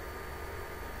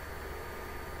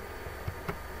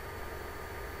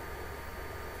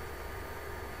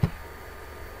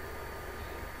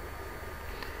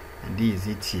 And this is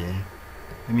it here.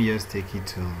 Let me just take it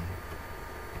to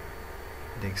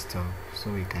desktop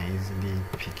so we can easily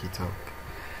pick it up.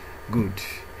 Good.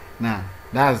 Now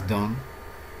that's done.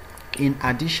 In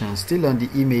addition, still on the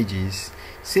images,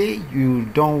 say you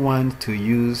don't want to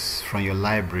use from your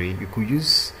library, you could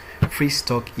use free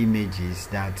stock images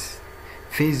that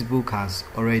Facebook has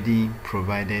already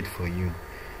provided for you.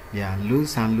 There are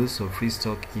loads and loads of free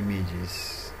stock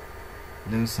images,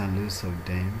 loads and loads of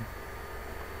them.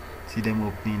 See them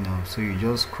opening up, so you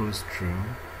just scroll through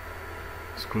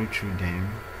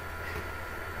them.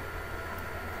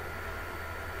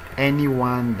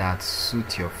 Anyone that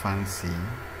suits your fancy.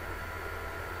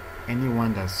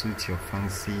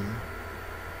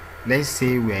 Let's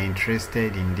say we are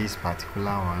interested in this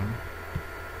particular one.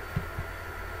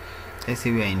 Let's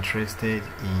say we are interested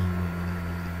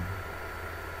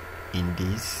in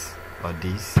this or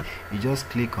this. You just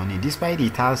click on it. Despite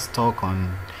it has stock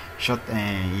on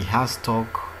it has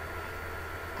stock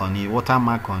on a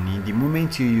watermark on it, the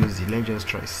moment you use it, let's just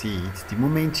try see it. The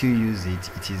moment you use it,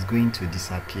 it is going to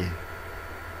disappear.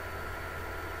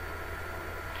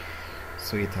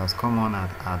 So it has come on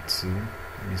at add 2.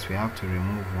 That means we have to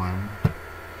remove one.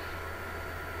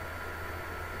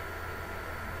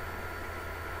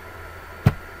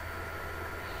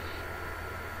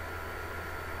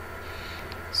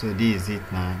 So this is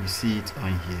it now. You see it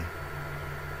on here.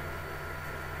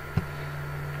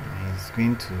 It's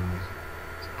going to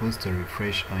supposed to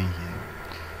refresh on here.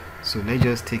 So let's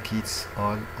just take it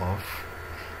all off.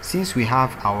 Since we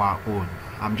have our own,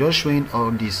 I'm just showing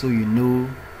all this so you know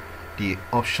the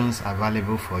options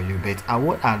available for you. But I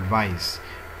would advise,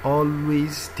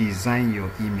 always design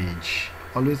your image,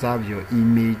 always have your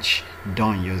image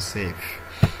done yourself.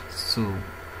 So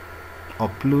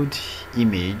upload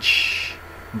image,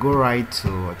 go right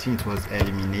to, I think it was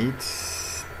eliminate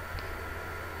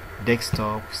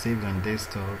desktop, save on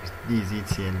desktop. This is it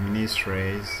here, eliminate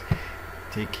stress,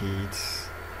 take it,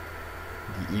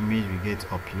 the image will get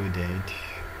uploaded.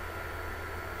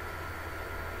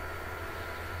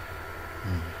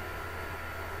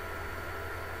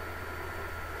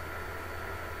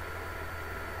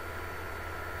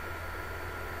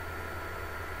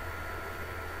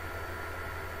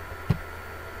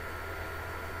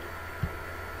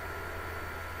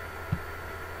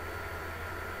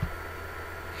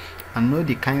 And know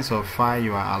the kinds of file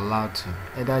you are allowed to,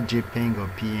 either JPEG or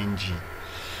PNG.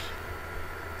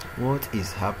 What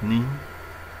is happening?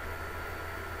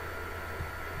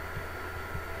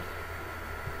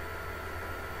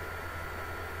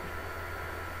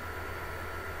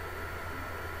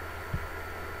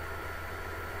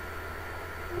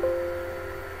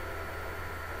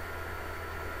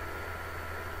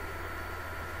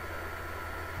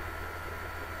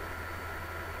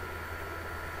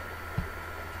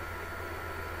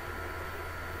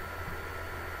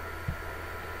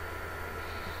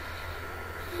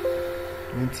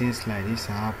 when things like this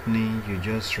are happening, you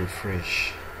just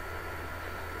refresh.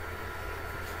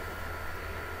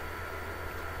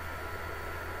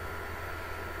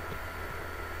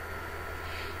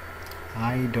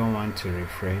 I don't want to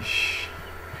refresh.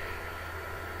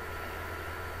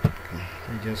 Okay,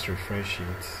 let's just refresh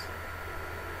it.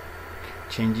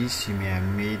 Changes you may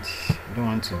have made, I don't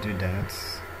want to do that.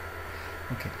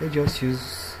 Okay, let's just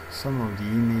use some of the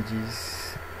images.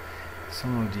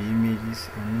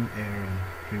 Unknown error,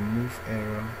 remove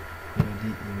error,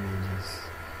 body images.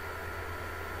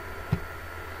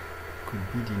 Could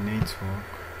be the network.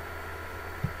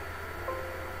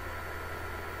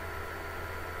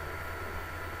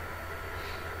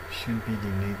 Should be the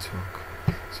network.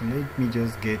 So let me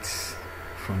just get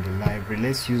from the library.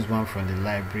 Let's use one from the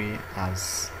library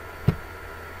as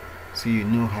so you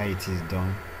know how it is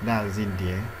done. That's it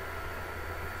there.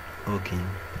 Okay,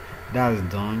 that's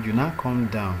done. You now come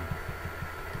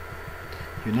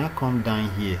down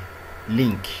here,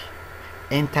 link,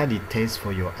 enter the text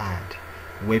for your ad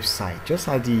website. Just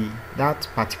as that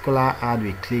particular ad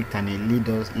we clicked and it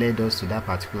led us to that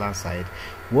particular site,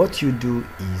 what you do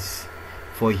is,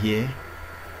 for here,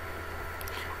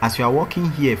 as you are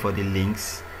working here for the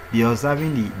links, be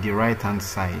observing the right hand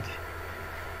side.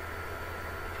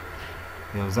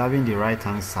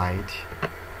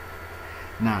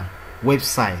 Now,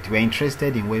 website, we're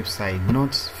interested in website,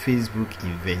 not Facebook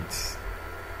events.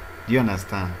 Do you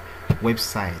understand?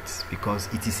 Websites, because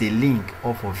it is a link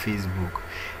off of Facebook.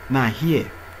 Now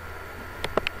here,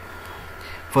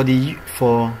 for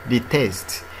the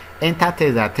test, enter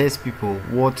text that tells people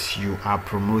what you are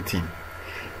promoting.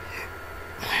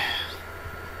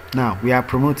 Now we are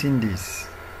promoting this.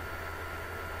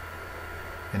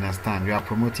 Understand? We are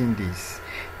promoting this.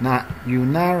 Now you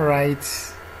now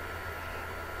write,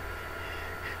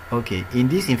 okay, in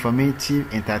this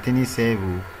informative entertaining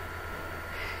survey,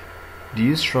 do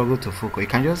you struggle to focus? You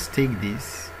can just take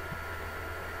this,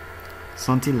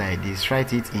 something like this,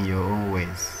 write it in your own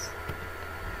words.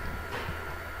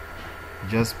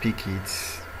 Just pick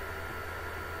it.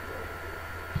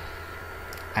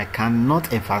 I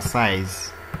cannot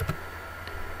emphasize,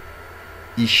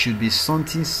 it should be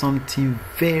something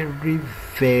very,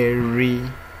 very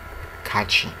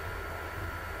catchy.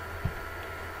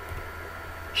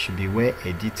 It should be well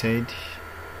edited.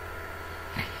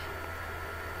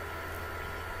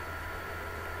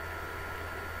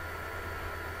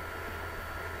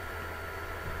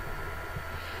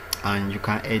 And you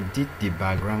can edit the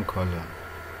background color.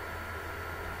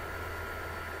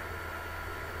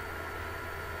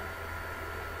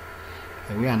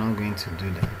 But we are not going to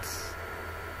do that.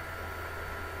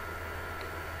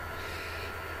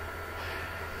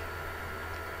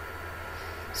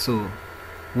 So,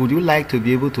 would you like to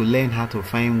be able to learn how to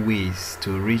find ways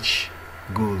to reach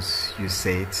goals you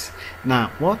set?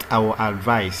 Now, what I will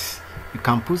advise, you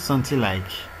can put something like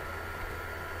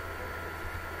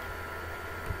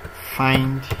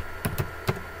find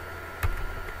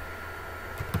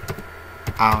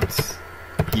out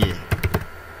here.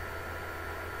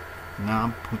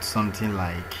 Now put something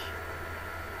like,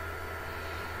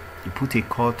 you put a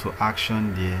call to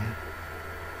action there.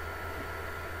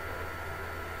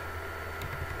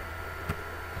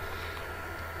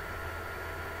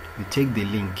 You take the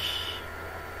link,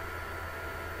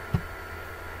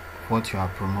 what you are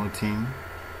promoting,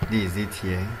 this is it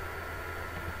here.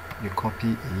 You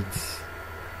copy it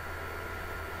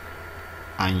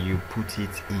and you put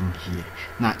it in here.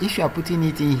 Now if you are putting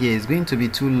it in here, it's going to be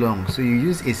too long, so you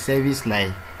use a service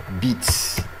like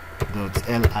bit.ly,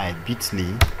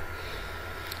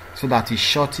 so that you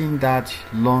shorten that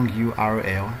long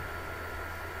URL.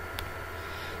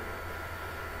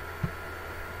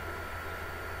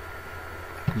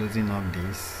 Closing up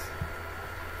this.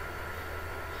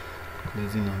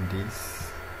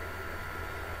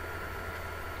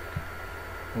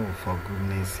 Oh, for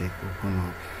goodness sake, open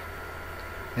up.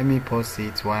 Let me pause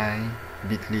it while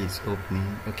Bitly is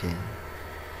opening. Okay,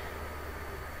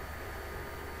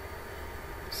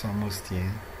 it's almost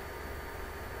here.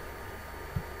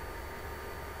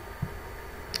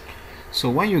 So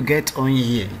when you get on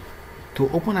here, to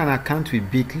open an account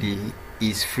with Bitly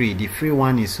is free. The free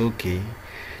one is okay.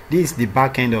 This is the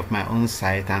back end of my own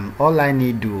site, and all I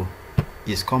need to do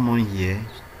is come on here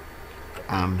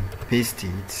and paste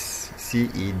it, see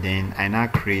it, then I now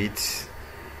create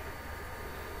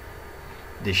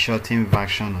the shortened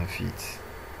version of it.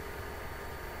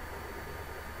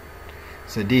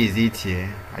 So this is it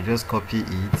here. I just copy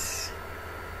it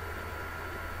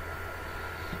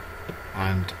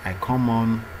and I come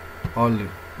on all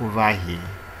over here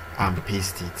and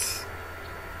paste it.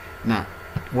 Now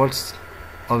what's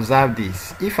observe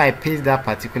this. If I paste that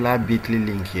particular bit.ly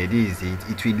link here, this is it.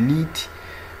 It will lead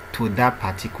to that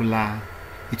particular,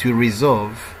 it will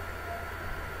resolve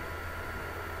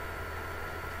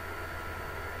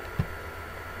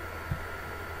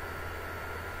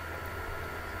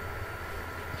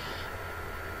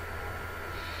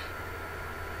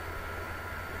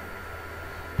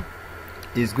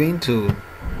is going to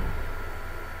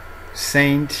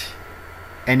send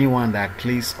anyone that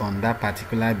clicks on that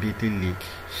particular bit.ly link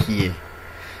here.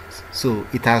 So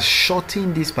it has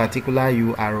shortened this particular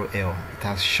URL. It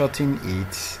has shortened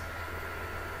it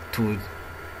to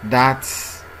that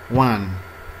one,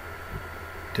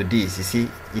 to this. You see,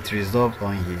 it resolved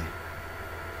on here.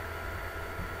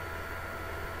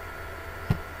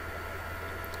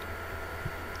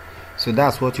 So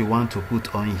that's what you want to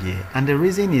put on here. And the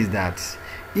reason is that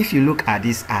if you look at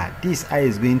this ad is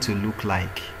going to look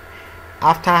like,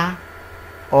 after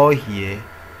all here,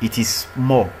 it is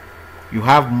more. You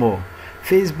have more.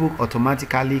 Facebook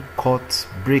automatically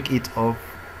break it off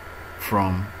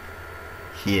from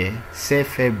here.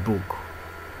 Self-help book,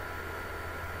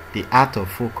 the art of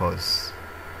focus,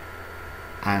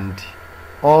 and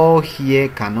all here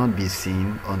cannot be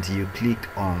seen until you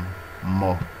click on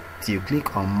more. Till you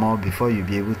click on more before you'll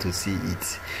be able to see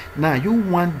it. Now you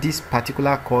want this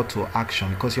particular call to action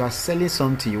because you are selling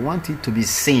something. You want it to be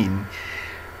seen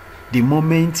the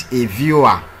moment a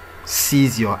viewer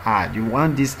sees your ad. You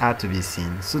want this ad to be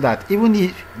seen so that even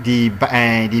if the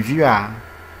viewer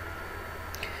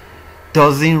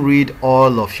doesn't read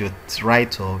all of your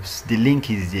write-ups, the link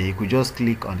is there. You could just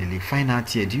click on the link. Find out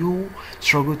here. Do you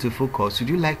struggle to focus? Would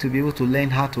you like to be able to learn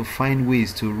how to find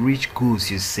ways to reach goals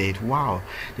you set? Wow.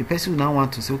 The person will now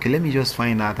want to say, okay, let me just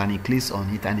find out, and he clicks on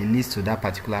it and it leads to that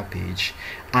particular page,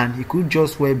 and he could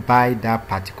just buy that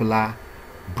particular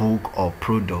book or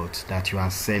product that you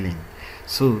are selling.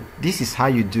 So this is how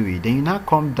you do it. Then you now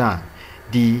come down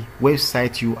the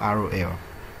website URL.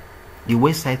 The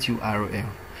website URL.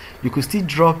 You could still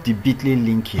drop the bit.ly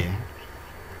link here.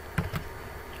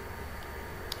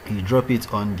 You drop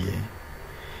it on there.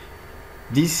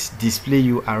 This display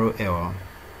URL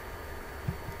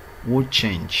will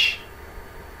change.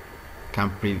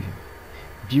 Can preview.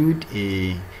 Build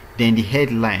then the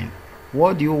headline.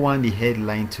 What do you want the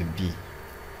headline to be?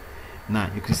 Now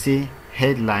you could say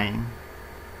headline.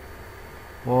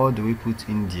 What do we put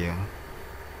in there?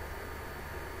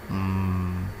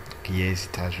 Okay, yes,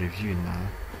 it has reviewed now.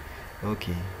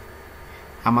 Okay,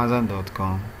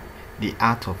 Amazon.com, the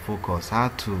art of focus, how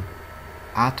to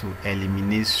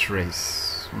eliminate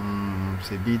stress.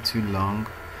 It's a bit too long,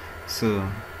 so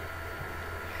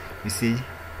you see,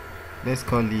 let's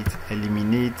call it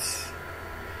eliminate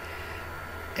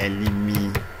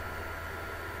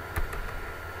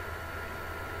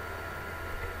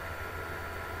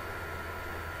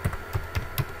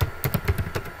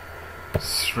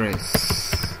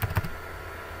stress.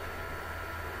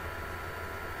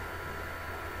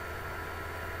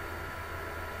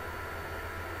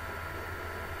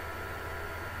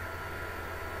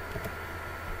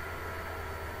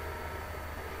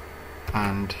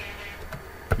 And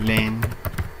learn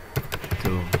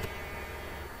to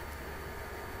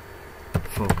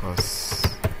focus.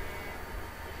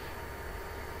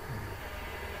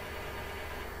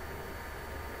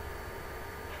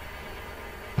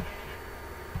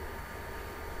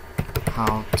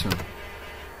 How to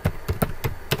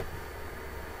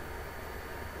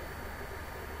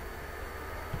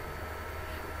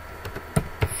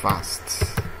fast.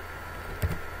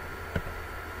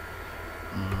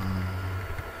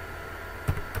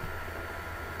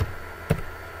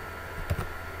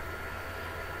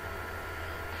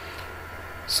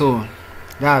 So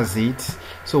that's it.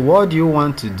 So what do you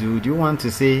want to do? Do you want to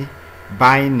say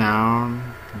buy now,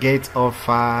 get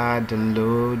offer,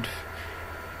 download?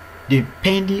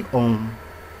 Depending on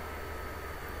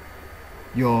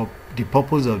the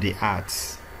purpose of the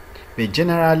ads. But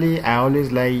generally I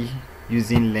always like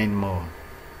using learn more.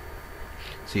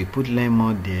 So you put learn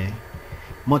more there.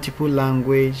 Multiple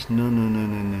language,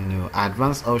 no.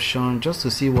 Advanced option, just to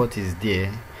see what is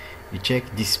there. You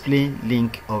check display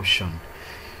link option.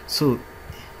 So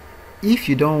if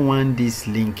you don't want this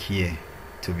link here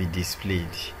to be displayed,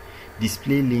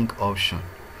 display link option,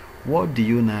 what do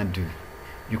you now do?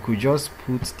 You could just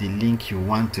put the link you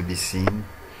want to be seen,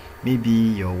 maybe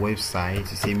your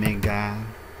website. You say mega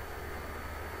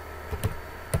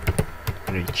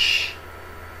rich.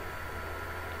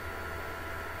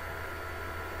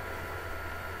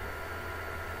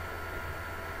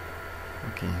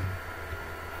 Okay.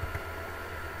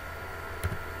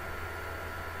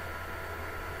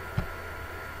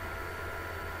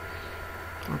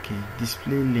 Okay,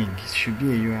 display link. It should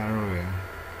be a URL.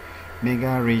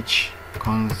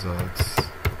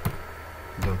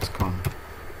 megarichconsults.com.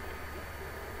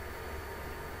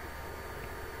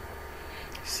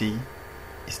 See,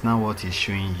 it's not what it's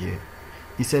showing here.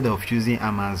 Instead of using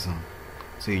Amazon,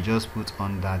 so you just put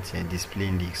on that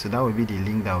display link. So that will be the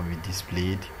link that will be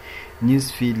displayed.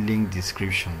 Newsfeed link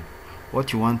description.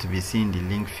 What you want to be seeing the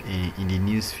link in the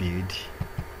newsfeed.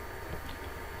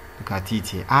 Look at it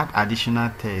here. Add additional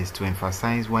text to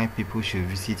emphasize why people should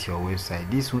visit your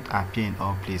website. This would appear in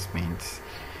all placements.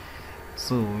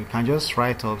 So you can just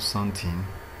write up something,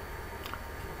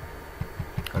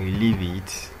 or you leave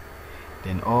it.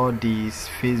 Then all these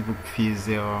Facebook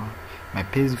Fizzle, my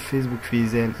Facebook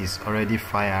Fizzle is already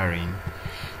firing.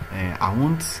 I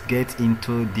won't get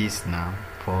into this now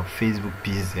for Facebook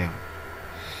Fizzle,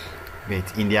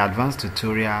 but in the advanced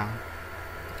tutorial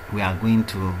we are going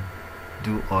to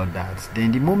do all that.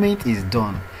 Then the moment is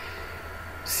done,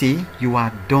 see, you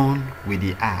are done with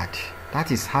the ad. That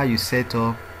is how you set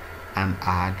up an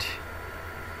ad.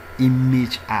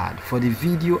 Image ad. For the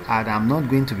video ad, I'm not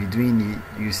going to be doing it.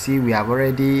 You see, we have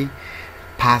already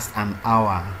passed an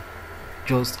hour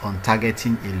just on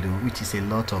targeting alone, which is a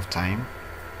lot of time.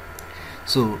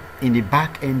 So in the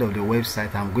back end of the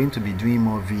website, I'm going to be doing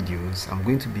more videos. I'm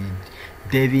going to be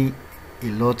delving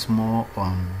a lot more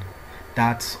on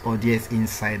that audience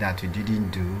insight that we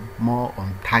didn't do, more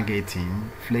on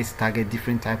targeting, let's target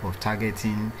different type of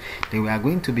targeting. Then we are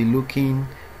going to be looking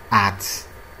at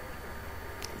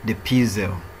the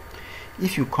Pixel.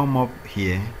 If you come up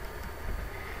here,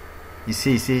 you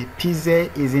see Pixel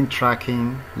isn't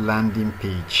tracking landing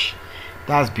page.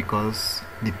 That's because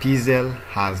the Pixel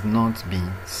has not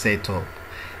been set up.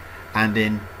 And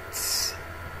then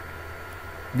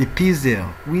the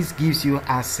Pixel, which gives you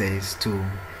access to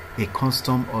a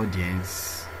custom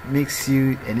audience, makes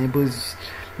it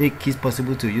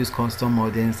possible to use custom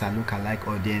audience and lookalike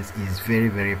audience, is very,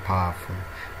 very powerful.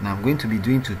 And I'm going to be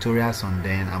doing tutorials on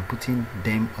them and putting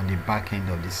them on the back end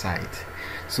of the site.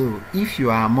 So if you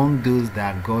are among those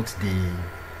that got the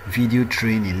video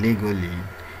training legally,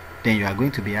 then you are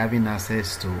going to be having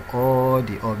access to all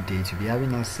the updates. You'll be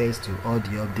having access to all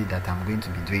the updates that I'm going to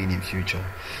be doing in future.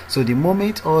 So the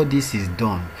moment all this is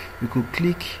done, you could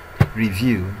click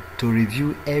review to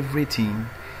review everything,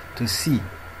 to see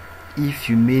if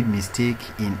you made mistake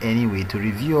in any way. To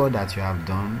review all that you have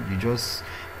done, you just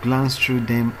glance through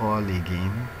them all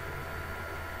again.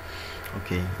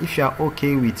 Okay, if you are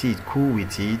okay with it, cool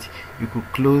with it, you could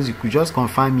close. You could just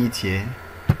confirm it here,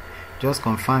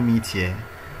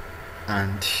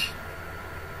 and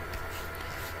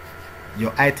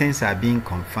your items are being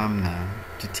confirmed now.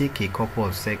 To take a couple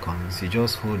of seconds, you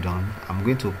just hold on. I'm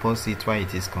going to pause it while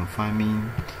it is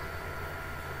confirming,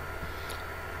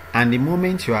 and the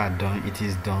moment you are done, it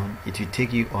is done. It will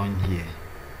take you on here.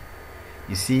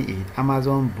 You see it,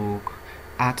 Amazon book,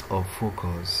 out of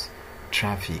focus,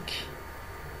 traffic.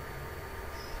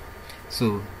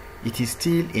 So it is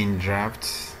still in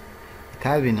draft. It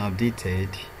has been updated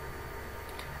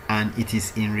and it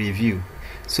is in review.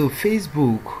 So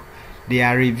Facebook, they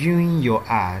are reviewing your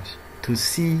ad to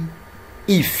see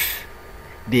if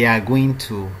they are going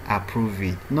to approve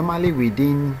it. Normally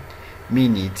within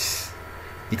minutes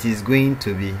it is going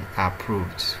to be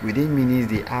approved. Within minutes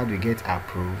the ad will get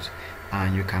approved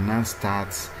and you can now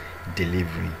start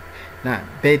delivering. Now,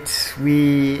 but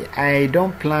I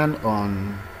don't plan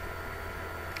on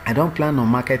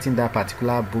marketing that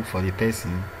particular book for the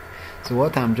person. So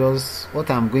what I'm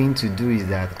going to do is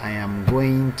that I am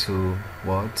going to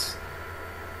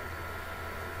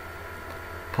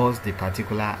pause the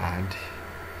particular ad,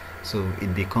 so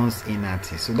it becomes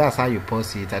inactive. So that's how you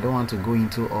pause it. I don't want to go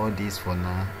into all this for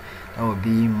now. That will be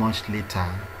much later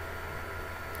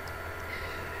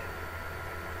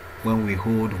when we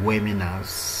hold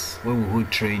webinars, when we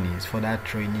hold trainings, further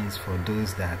trainings for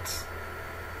those that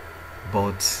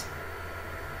bought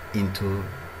into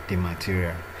the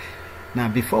material. Now,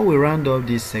 before we round up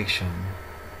this section,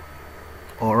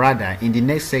 or rather in the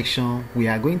next section, we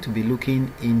are going to be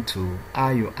looking into how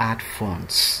you add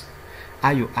funds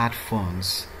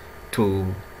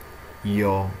to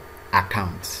your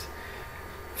account.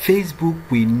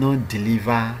 Facebook will not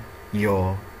deliver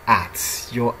your ads.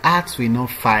 Your ads will not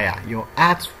fire. Your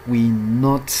ads will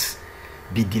not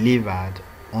be delivered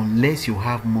unless you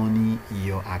have money in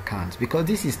your account, because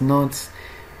this is not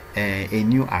a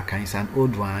new account, it's an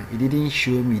old one. It didn't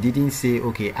show me, it didn't say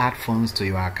okay, add funds to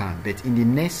your account. But in the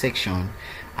next section,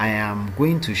 I am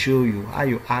going to show you how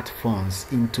you add funds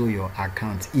into your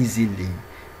account easily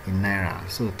in Naira.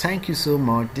 So thank you so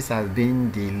much. This has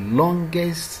been the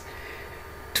longest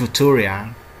tutorial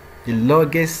the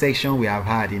longest section we have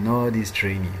had in all this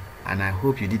training, and I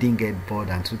hope you didn't get bored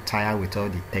and too tired with all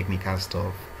the technical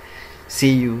stuff.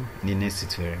 See you in the next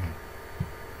tutorial.